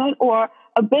businesswoman, or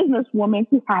a businesswoman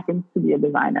who happens to be a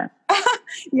designer?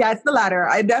 Yeah, it's the latter.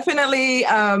 I definitely,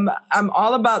 I'm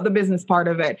all about the business part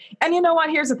of it. And you know what?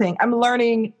 Here's the thing. I'm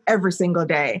learning every single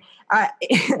day.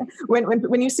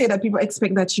 When you say that, people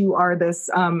expect that you are this,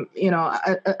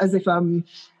 as if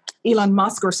Elon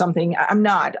Musk or something. I'm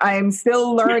not. I am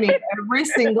still learning every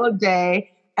single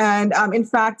day. And in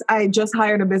fact, I just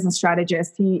hired a business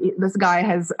strategist. This guy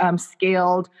has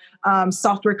scaled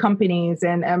software companies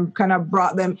and kind of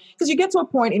brought them, because you get to a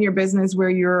point in your business where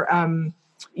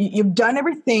you've done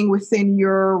everything within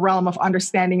your realm of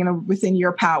understanding and within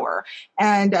your power,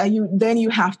 and you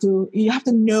have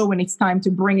to know when it's time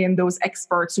to bring in those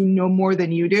experts who know more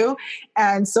than you do.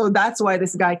 And so that's why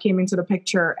this guy came into the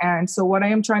picture. And so what I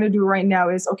am trying to do right now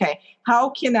is, okay,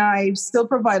 how can I still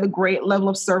provide a great level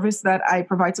of service that I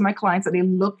provide to my clients that they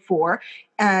look for,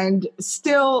 and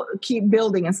still keep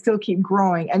building and still keep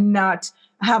growing and not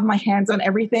have my hands on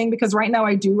everything? Because right now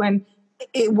I do, and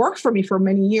it worked for me for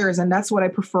many years. And that's what I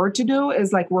prefer to do,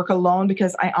 is like work alone,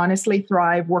 because I honestly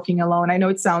thrive working alone. I know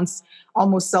it sounds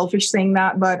almost selfish saying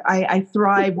that, but I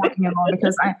thrive working alone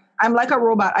because I'm like a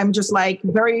robot. I'm just like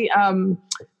very, I'm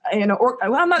not even super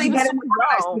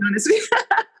organized, to be honest with you.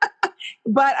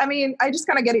 But I mean, I just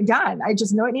kind of get it done. I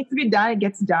just know it needs to be done. It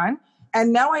gets done.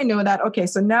 And now I know that, okay,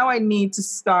 so now I need to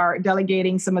start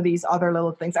delegating some of these other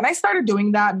little things. And I started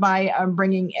doing that by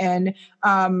bringing in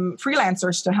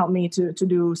freelancers to help me to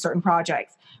do certain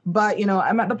projects. But,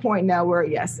 I'm at the point now where,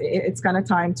 yes, it's kind of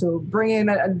time to bring in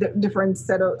a different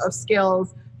set of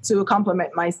skills to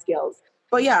complement my skills.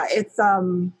 But yeah, it's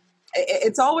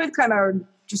always kind of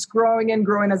just growing and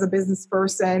growing as a business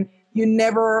person. You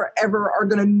never, ever are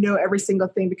going to know every single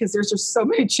thing, because there's just so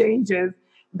many changes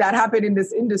that happen in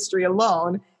this industry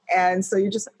alone. And so you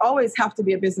just always have to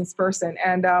be a business person.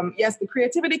 And yes, the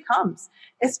creativity comes,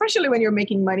 especially when you're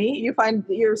making money. You find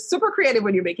you're super creative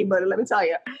when you're making money, let me tell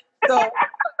you. So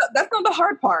that's not the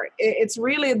hard part. It's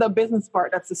really the business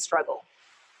part that's the struggle.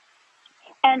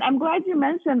 And I'm glad you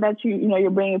mentioned that you're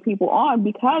bringing people on,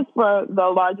 because for the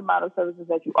large amount of services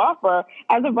that you offer,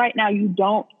 as of right now, you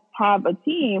don't have a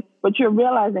team, but you're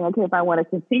realizing, okay, if I want to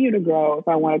continue to grow, if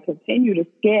I want to continue to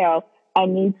scale, I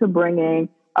need to bring in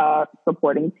a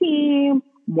supporting team,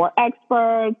 more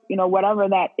experts, whatever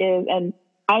that is. And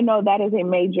I know that is a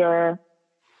major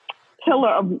pillar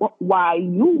of why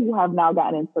you have now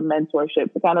gotten into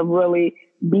mentorship, to kind of really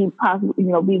be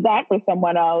that for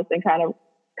someone else and kind of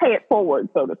pay it forward,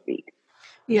 so to speak.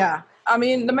 Yeah. I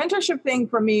mean, the mentorship thing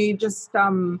for me just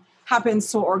happened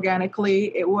so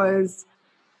organically. It was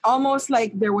almost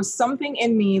like there was something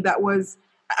in me that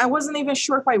I wasn't even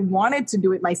sure if I wanted to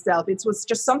do it myself. It was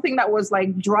just something that was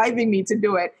like driving me to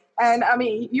do it. And I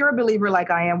mean, you're a believer like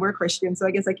I am. We're Christian, so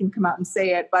I guess I can come out and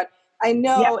say it. But I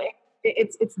know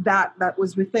it's that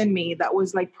was within me that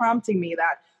was like prompting me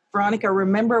that, Veronica,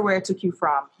 remember where it took you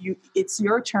from. It's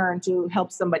your turn to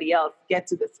help somebody else get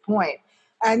to this point.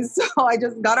 And so I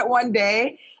just got it one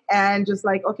day and just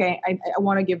like, okay, I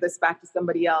want to give this back to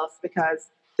somebody else, because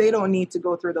they don't need to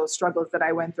go through those struggles that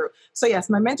I went through. So yes,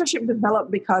 my mentorship developed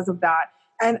because of that.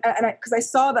 And because I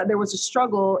saw that there was a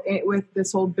struggle with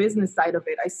this whole business side of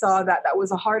it. I saw that was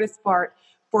the hardest part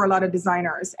for a lot of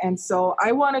designers. And so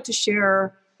I wanted to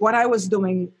share what I was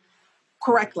doing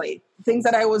correctly, things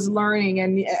that I was learning.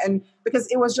 And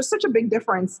because it was just such a big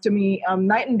difference to me,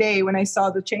 night and day, when I saw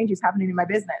the changes happening in my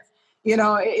business.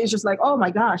 It's just like, oh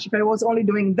my gosh, if I was only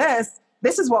doing this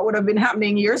is what would have been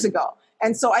happening years ago.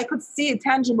 And so I could see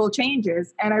tangible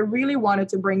changes. And I really wanted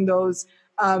to bring those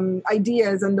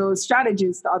ideas and those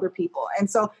strategies to other people. And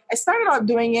so I started out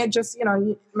doing it just,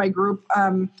 my group.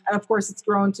 And of course, it's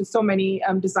grown to so many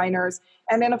designers.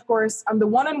 And then, of course, the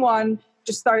one-on-one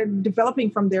just started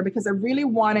developing from there because I really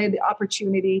wanted the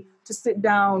opportunity to sit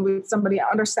down with somebody,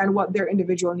 understand what their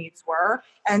individual needs were,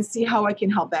 and see how I can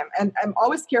help them. And I'm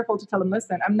always careful to tell them,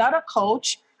 listen, I'm not a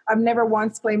coach. I've never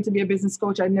once claimed to be a business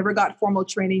coach. I never got formal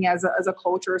training as a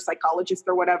coach or a psychologist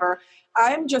or whatever.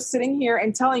 I'm just sitting here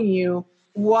and telling you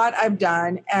what I've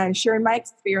done and sharing my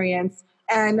experience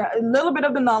and a little bit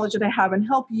of the knowledge that I have and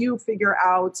help you figure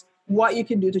out what you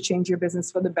can do to change your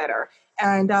business for the better.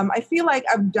 And I feel like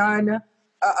I've done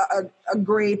a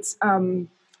great,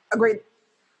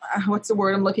 what's the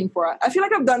word I'm looking for? I feel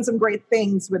like I've done some great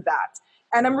things with that.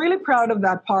 And I'm really proud of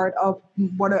that part of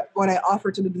what I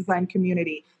offer to the design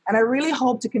community. And I really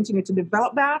hope to continue to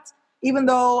develop that. Even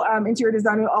though interior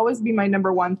design will always be my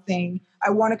number one thing, I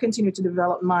want to continue to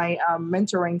develop my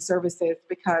mentoring services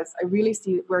because I really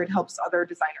see where it helps other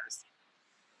designers.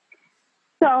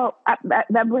 So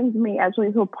that brings me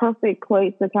actually to a perfect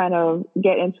place to kind of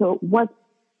get into what's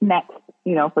next,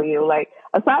 for you. Like,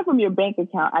 aside from your bank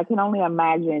account, I can only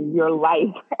imagine your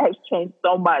life has changed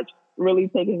so much, really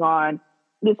taking on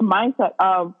this mindset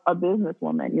of a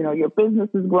businesswoman. Your business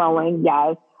is growing,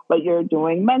 yes, but you're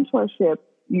doing mentorship.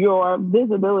 Your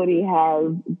visibility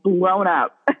has blown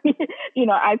up.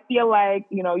 I feel like,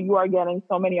 you are getting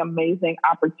so many amazing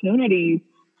opportunities.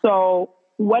 So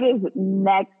what is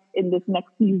next in this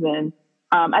next season?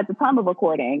 At the time of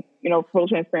recording, full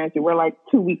transparency, we're like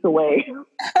 2 weeks away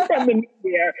from the new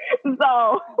year.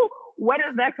 So what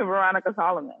is next for Veronica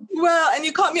Solomon? Well, and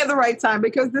you caught me at the right time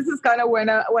because this is kind of when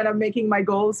I'm making my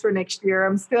goals for next year.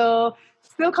 I'm still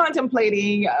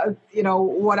contemplating,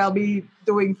 what I'll be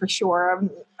doing for sure.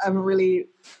 I haven't really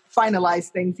finalized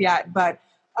things yet, but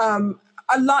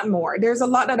a lot more. There's a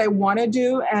lot that I want to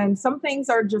do, and some things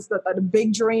are just the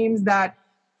big dreams that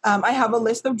I have a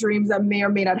list of dreams that may or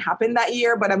may not happen that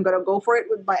year, but I'm going to go for it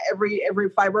with my every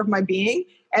fiber of my being.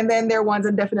 And then there are ones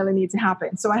that definitely need to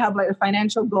happen. So I have like a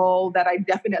financial goal that I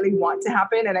definitely want to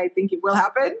happen, and I think it will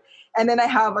happen. And then I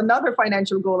have another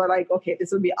financial goal that okay,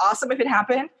 this would be awesome if it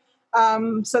happened.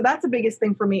 So that's the biggest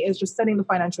thing for me is just setting the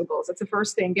financial goals. That's the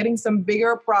first thing. Getting some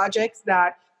bigger projects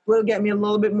that will get me a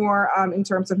little bit more in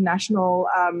terms of national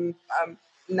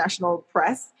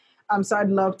press. So I'd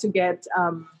love to get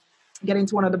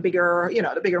into one of the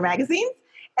bigger magazines.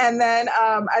 And then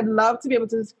I'd love to be able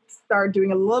to start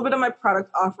doing a little bit of my product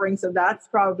offering. So that's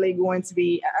probably going to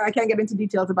be, I can't get into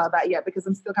details about that yet because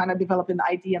I'm still kind of developing the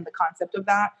idea and the concept of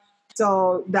that.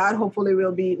 So that hopefully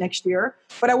will be next year.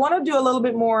 But I want to do a little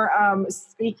bit more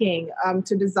speaking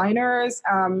to designers.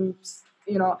 I'm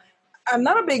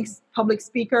not a big public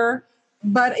speaker,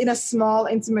 but in a small,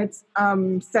 intimate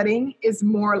setting is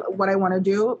more what I want to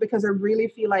do because I really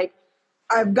feel like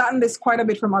I've gotten this quite a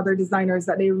bit from other designers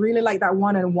that they really like that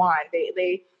one-on-one.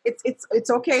 It's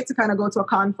okay to kind of go to a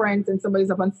conference and somebody's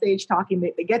up on stage talking.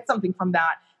 They get something from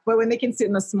that. But when they can sit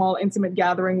in a small, intimate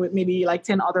gathering with maybe like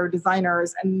 10 other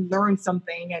designers and learn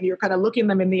something, and you're kind of looking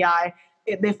them in the eye,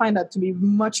 they find that to be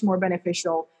much more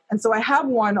beneficial. And so I have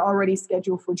one already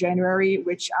scheduled for January,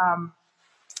 which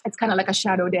it's kind of like a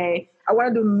shadow day. I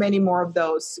want to do many more of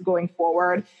those going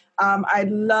forward. I'd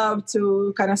love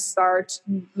to kind of start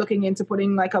looking into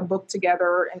putting like a book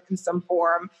together in some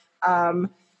form. And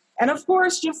of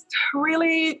course, just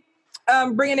really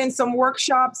bringing in some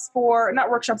workshops not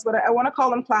workshops, but I want to call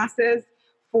them classes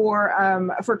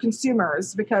for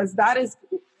consumers, because that is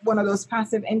one of those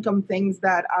passive income things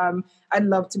that I'd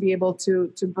love to be able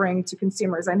to bring to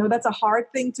consumers. I know that's a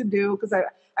hard thing to do because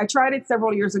I tried it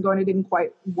several years ago and it didn't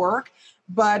quite work,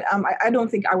 but I don't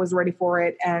think I was ready for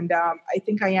it. And I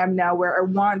think I am now where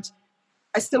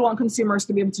I still want consumers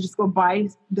to be able to just go buy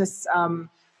this,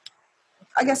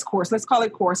 I guess course, let's call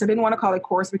it course. I didn't want to call it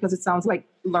course because it sounds like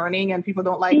learning and people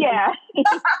don't like it. Yeah.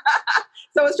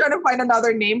 So I was trying to find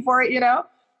another name for it,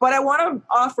 But I want to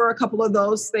offer a couple of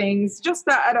those things just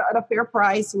at a fair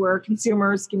price where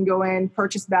consumers can go in,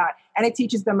 purchase that, and it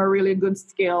teaches them a really good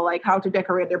skill, like how to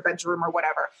decorate their bedroom or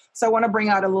whatever. So I want to bring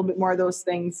out a little bit more of those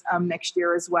things next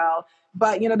year as well.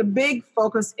 But, the big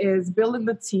focus is building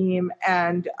the team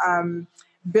and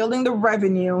building the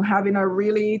revenue, having a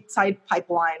really tight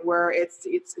pipeline where it's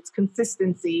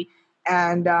consistency.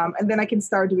 And then I can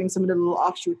start doing some of the little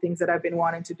offshoot things that I've been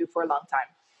wanting to do for a long time.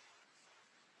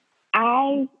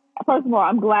 First of all,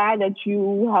 I'm glad that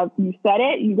you said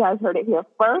it. You guys heard it here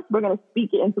first. We're going to speak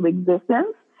it into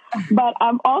existence. But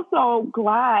I'm also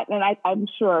glad, and I'm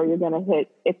sure you're going to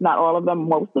hit, if not all of them,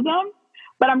 most of them.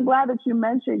 But I'm glad that you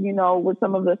mentioned, with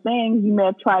some of the things you may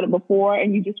have tried it before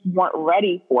and you just weren't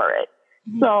ready for it.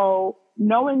 So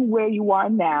knowing where you are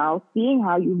now, seeing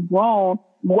how you've grown,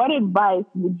 what advice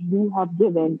would you have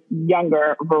given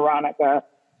younger Veronica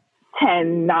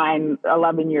 10, 9,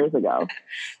 11 years ago?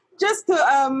 Just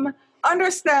to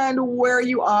understand where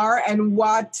you are and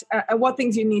what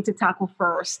things you need to tackle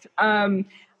first.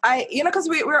 Because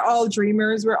we're all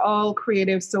dreamers, we're all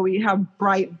creative, so we have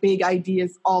bright, big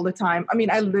ideas all the time. I mean,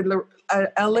 I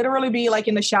literally be like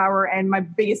in the shower, and my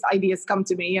biggest ideas come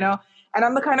to me, And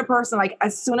I'm the kind of person, like,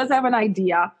 as soon as I have an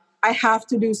idea, I have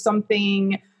to do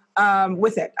something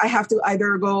with it. I have to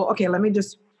either go, okay, let me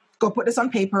just go put this on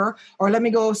paper, or let me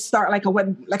go start like a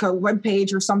web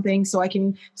page or something so I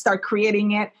can start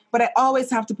creating it. But I always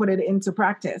have to put it into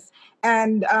practice.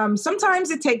 And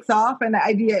sometimes it takes off and the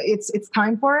idea, it's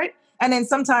time for it. And then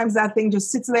sometimes that thing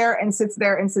just sits there and sits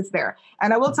there and sits there.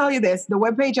 And I will tell you this, the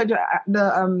webpage,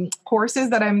 the courses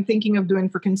that I'm thinking of doing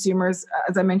for consumers,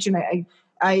 as I mentioned,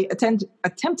 I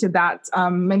attempted that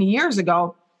many years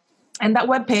ago. And that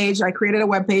webpage, I created a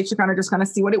webpage to kind of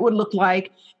see what it would look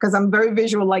like, because I'm very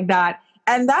visual like that.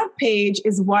 And that page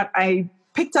is what I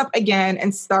picked up again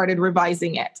and started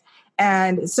revising it.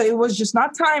 And so it was just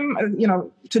not time,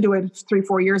 to do it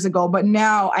 3-4 years ago. But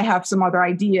now I have some other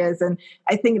ideas, and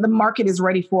I think the market is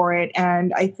ready for it.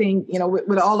 And I think,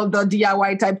 with all of the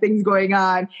DIY type things going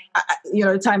on,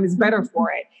 the time is better for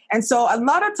it. And so a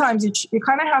lot of times you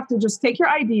kind of have to just take your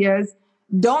ideas,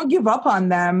 don't give up on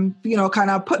them, kind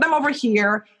of put them over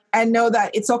here, and know that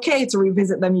it's okay to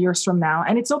revisit them years from now.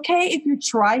 And it's okay if you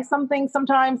try something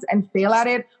sometimes and fail at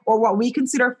it, or what we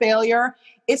consider failure.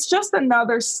 It's just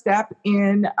another step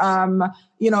in,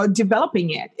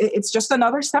 developing it. It's just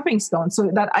another stepping stone. So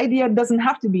that idea doesn't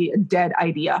have to be a dead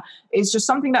idea. It's just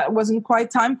something that wasn't quite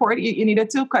time for it. You needed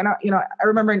to kind of, I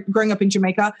remember growing up in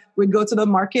Jamaica, we'd go to the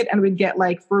market and we'd get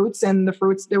like fruits, and the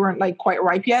fruits, they weren't like quite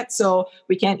ripe yet. So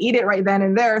we can't eat it right then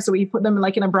and there. So we put them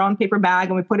like in a brown paper bag,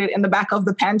 and we put it in the back of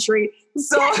the pantry.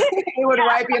 So it would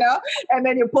ripe, and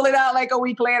then you pull it out like a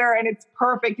week later and it's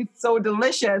perfect. It's so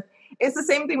delicious. It's the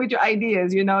same thing with your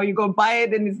ideas. You go buy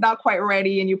it and it's not quite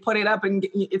ready, and you put it up and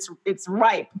it's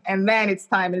ripe, and then it's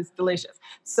time and it's delicious.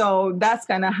 So that's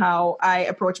kind of how I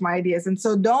approach my ideas. And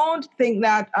so don't think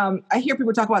that, I hear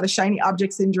people talk about the shiny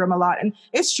object syndrome a lot, and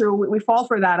it's true. We fall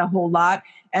for that a whole lot,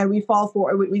 and we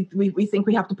think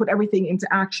we have to put everything into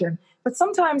action. But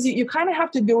sometimes you kind of have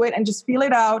to do it and just feel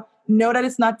it out, know that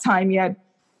it's not time yet,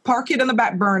 park it on the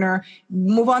back burner,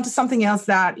 move on to something else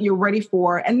that you're ready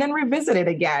for, and then revisit it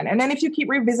again. And then if you keep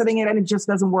revisiting it and it just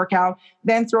doesn't work out,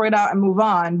 then throw it out and move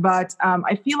on. But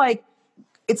I feel like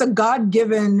it's a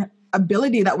God-given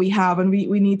ability that we have, and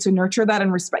we need to nurture that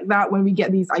and respect that when we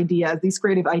get these ideas, these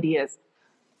creative ideas.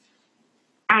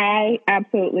 I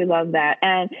absolutely love that.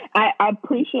 And I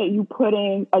appreciate you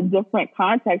putting a different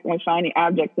context on shiny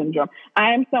object syndrome.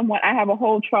 I have a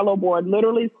whole Trello board,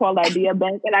 literally it's called Idea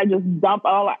Bank, and I just dump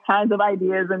all kinds of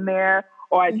ideas in there,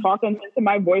 or I talk into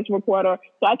my voice recorder.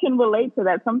 So I can relate to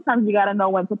that. Sometimes you got to know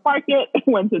when to park it,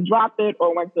 when to drop it,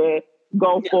 or when to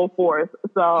go full force.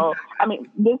 So, I mean,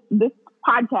 this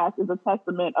podcast is a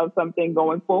testament of something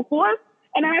going full force,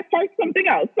 and I parked something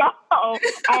else. So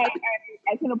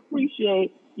I can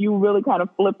appreciate you really kind of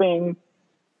flipping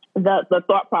the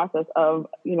thought process of,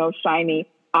 shiny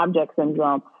object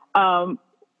syndrome.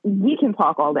 We can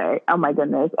talk all day. Oh my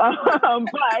goodness.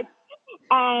 But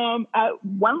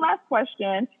one last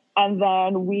question, and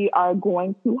then we are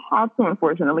going to have to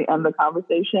unfortunately end the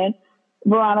conversation.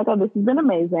 Veronica, this has been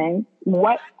amazing.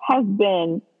 What has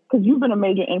been, because you've been a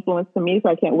major influence to me, so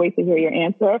I can't wait to hear your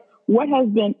answer. What has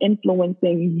been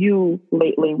influencing you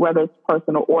lately, whether it's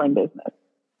personal or in business?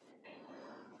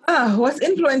 What's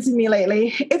influencing me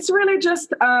lately? It's really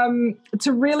just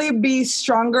to really be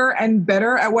stronger and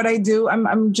better at what I do. I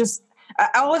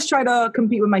always try to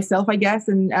compete with myself, I guess,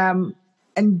 and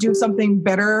do something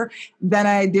better than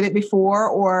I did it before,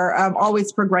 or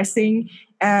always progressing.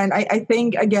 And I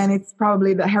think, again, it's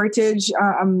probably the heritage.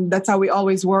 That's how we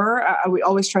always were. We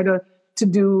always try to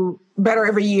do better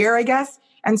every year, I guess.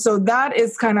 And so that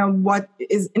is kind of what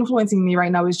is influencing me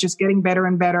right now, is just getting better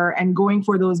and better and going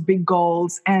for those big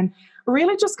goals, and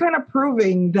really just kind of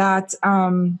proving that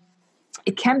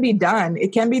it can be done.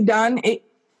 It can be done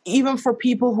even for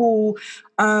people who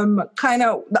kind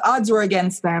of the odds were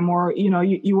against them, or,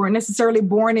 you weren't necessarily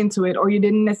born into it, or you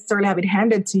didn't necessarily have it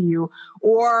handed to you,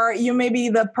 or you may be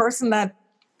the person that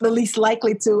the least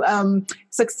likely to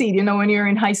succeed. When you're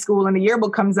in high school and the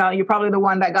yearbook comes out, you're probably the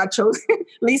one that got chosen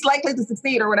least likely to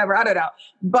succeed or whatever. I don't know.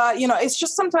 But, it's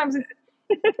just sometimes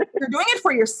you're doing it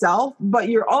for yourself, but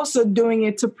you're also doing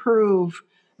it to prove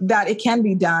that it can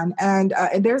be done. And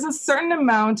there's a certain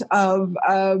amount of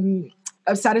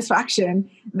of satisfaction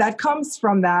that comes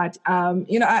from that.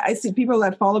 I see people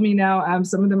that follow me now.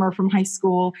 Some of them are from high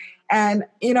school. And,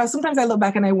 sometimes I look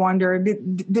back and I wonder,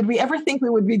 did we ever think we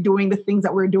would be doing the things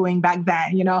that we're doing back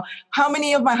then? How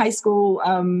many of my high school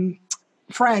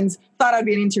friends thought I'd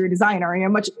be an interior designer,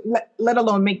 much let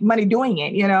alone make money doing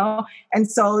it. And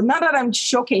so not that I'm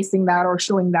showcasing that or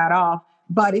showing that off,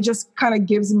 but it just kind of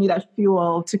gives me that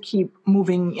fuel to keep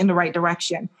moving in the right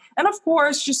direction. And of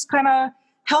course, just kind of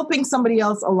helping somebody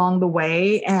else along the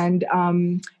way. And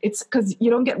it's because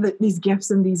you don't get these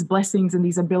gifts and these blessings and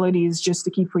these abilities just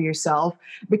to keep for yourself,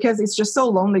 because it's just so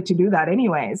lonely to do that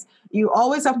anyways. You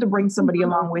always have to bring somebody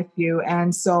along with you.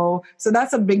 And so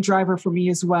that's a big driver for me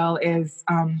as well, is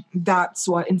that's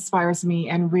what inspires me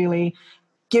and really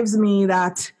gives me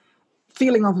that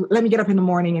feeling of, let me get up in the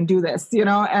morning and do this,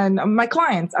 and my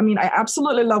clients. I mean, I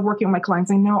absolutely love working with my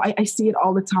clients. I know I see it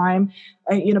all the time.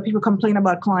 People complain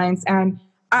about clients, and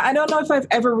I don't know if I've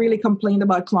ever really complained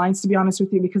about clients, to be honest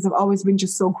with you, because I've always been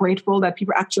just so grateful that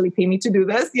people actually pay me to do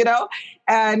this,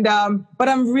 and, but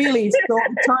I'm really so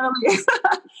eternally,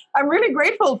 I'm really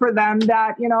grateful for them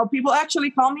that, people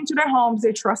actually call me into their homes.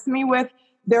 They trust me with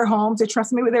their homes. They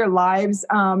trust me with their lives,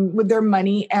 with their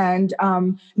money, and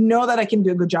know that I can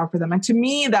do a good job for them. And to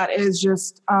me, that is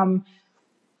just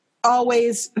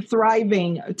always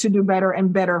thriving to do better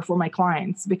and better for my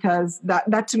clients, because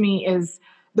that to me is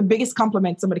the biggest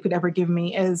compliment somebody could ever give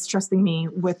me, is trusting me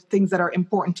with things that are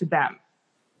important to them.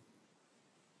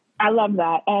 I love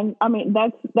that. And I mean,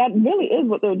 that really is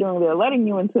what they're doing. They're letting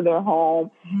you into their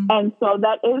home. Mm-hmm. And so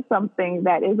that is something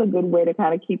that is a good way to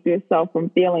kind of keep yourself from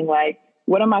feeling like,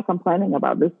 what am I complaining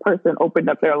about? This person opened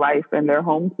up their life and their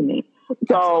home to me.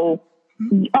 So,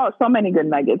 so many good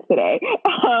nuggets today.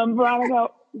 Veronica,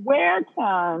 where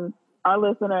can our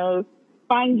listeners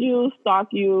find you, stalk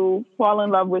you, fall in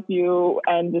love with you,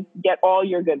 and just get all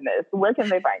your goodness? Where can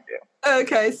they find you?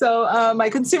 Okay, so my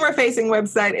consumer-facing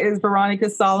website is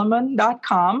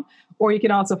veronicasolomon.com, or you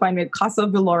can also find me at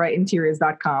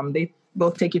casavillorainteriors.com. They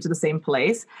both take you to the same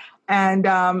place. And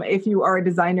if you are a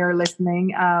designer listening,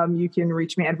 you can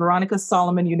reach me at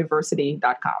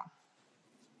veronicasolomonuniversity.com.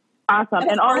 Awesome.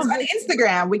 And all of on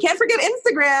Instagram. We can't forget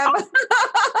Instagram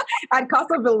at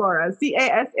Casa Villora,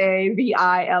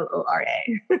 CASAVILORA.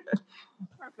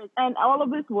 Perfect. And all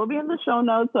of this will be in the show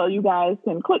notes, so you guys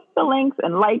can click the links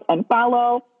and like and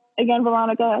follow. Again,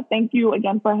 Veronica, thank you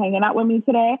again for hanging out with me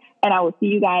today, and I will see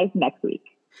you guys next week.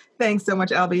 Thanks so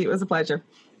much, Albie. It was a pleasure.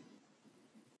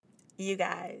 You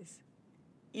guys.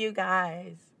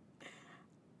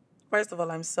 First of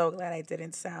all, I'm so glad I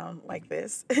didn't sound like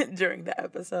this during the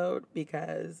episode,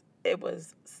 because it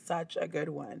was such a good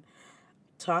one.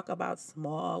 Talk about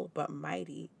small but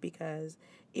mighty, because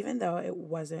even though it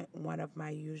wasn't one of my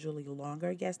usually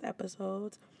longer guest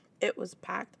episodes, it was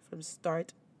packed from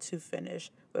start to finish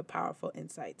with powerful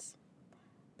insights.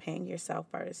 Paying yourself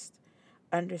first,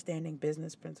 understanding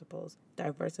business principles,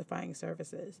 diversifying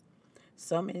services.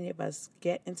 So many of us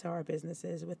get into our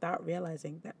businesses without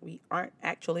realizing that we aren't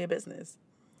actually a business.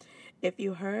 If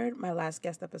you heard my last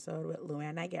guest episode with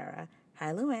Luann Nigara,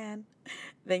 hi Luann,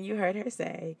 then you heard her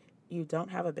say, you don't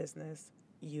have a business,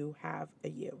 you have a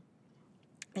you.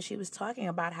 And she was talking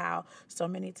about how so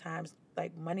many times,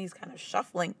 like, money's kind of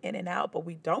shuffling in and out, but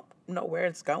we don't know where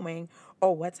it's going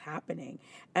or what's happening.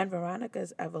 And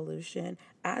Veronica's evolution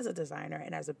as a designer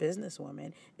and as a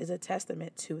businesswoman is a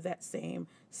testament to that same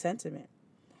sentiment.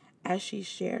 As she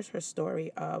shares her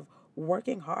story of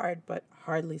working hard but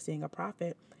hardly seeing a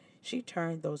profit, she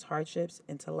turned those hardships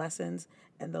into lessons,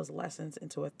 and those lessons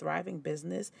into a thriving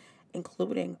business,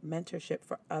 including mentorship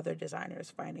for other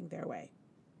designers finding their way.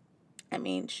 I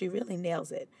mean, she really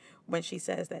nails it when she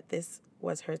says that this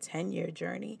was her 10-year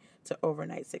journey to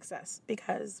overnight success,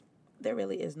 because there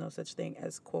really is no such thing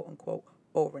as quote-unquote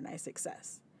overnight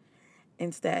success.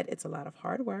 Instead, it's a lot of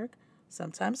hard work,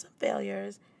 sometimes some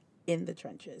failures, in the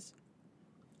trenches.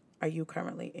 Are you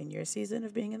currently in your season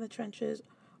of being in the trenches,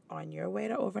 on your way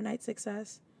to overnight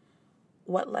success?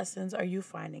 What lessons are you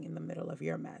finding in the middle of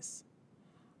your mess?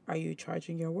 Are you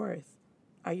charging your worth?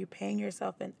 Are you paying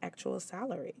yourself an actual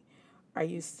salary? Are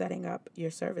you setting up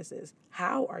your services?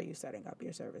 How are you setting up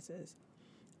your services?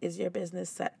 Is your business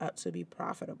set up to be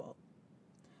profitable?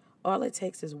 All it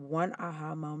takes is one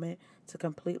aha moment to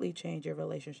completely change your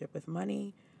relationship with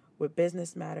money, with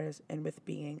business matters, and with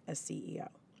being a CEO.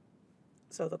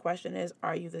 So the question is,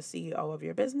 are you the CEO of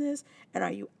your business, and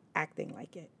are you acting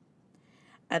like it?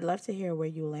 I'd love to hear where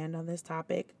you land on this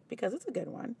topic, because it's a good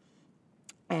one.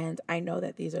 And I know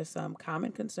that these are some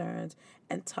common concerns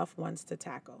and tough ones to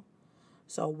tackle.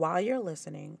 So while you're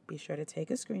listening, be sure to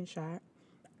take a screenshot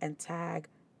and tag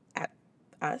at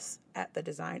us at The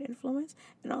Design Influence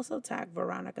and also tag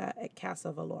Veronica at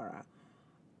Casa Valora.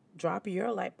 Drop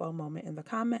your light bulb moment in the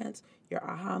comments, your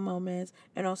aha moments,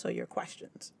 and also your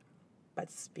questions.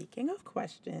 But speaking of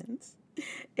questions,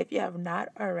 if you have not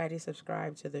already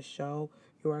subscribed to the show,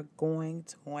 you are going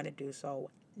to want to do so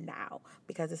now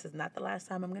because this is not the last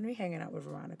time I'm going to be hanging out with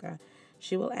Veronica.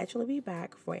 She will actually be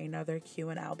back for another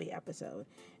Q&LB episode.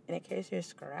 And in case you're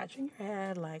scratching your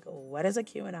head like, what is a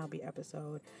Q&LB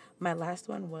episode? My last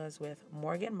one was with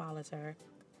Morgan Molitor.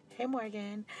 Hey,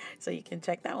 Morgan. So you can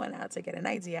check that one out to get an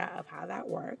idea of how that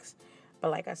works.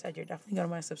 But like I said, you're definitely going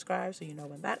to want to subscribe so you know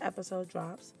when that episode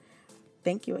drops.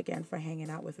 Thank you again for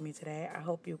hanging out with me today. I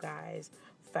hope you guys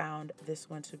found this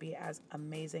one to be as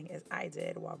amazing as I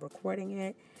did while recording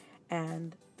it.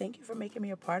 And thank you for making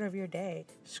me a part of your day,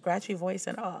 scratchy voice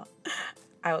and all.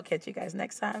 I will catch you guys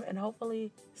next time and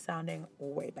hopefully sounding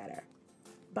way better.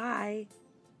 Bye.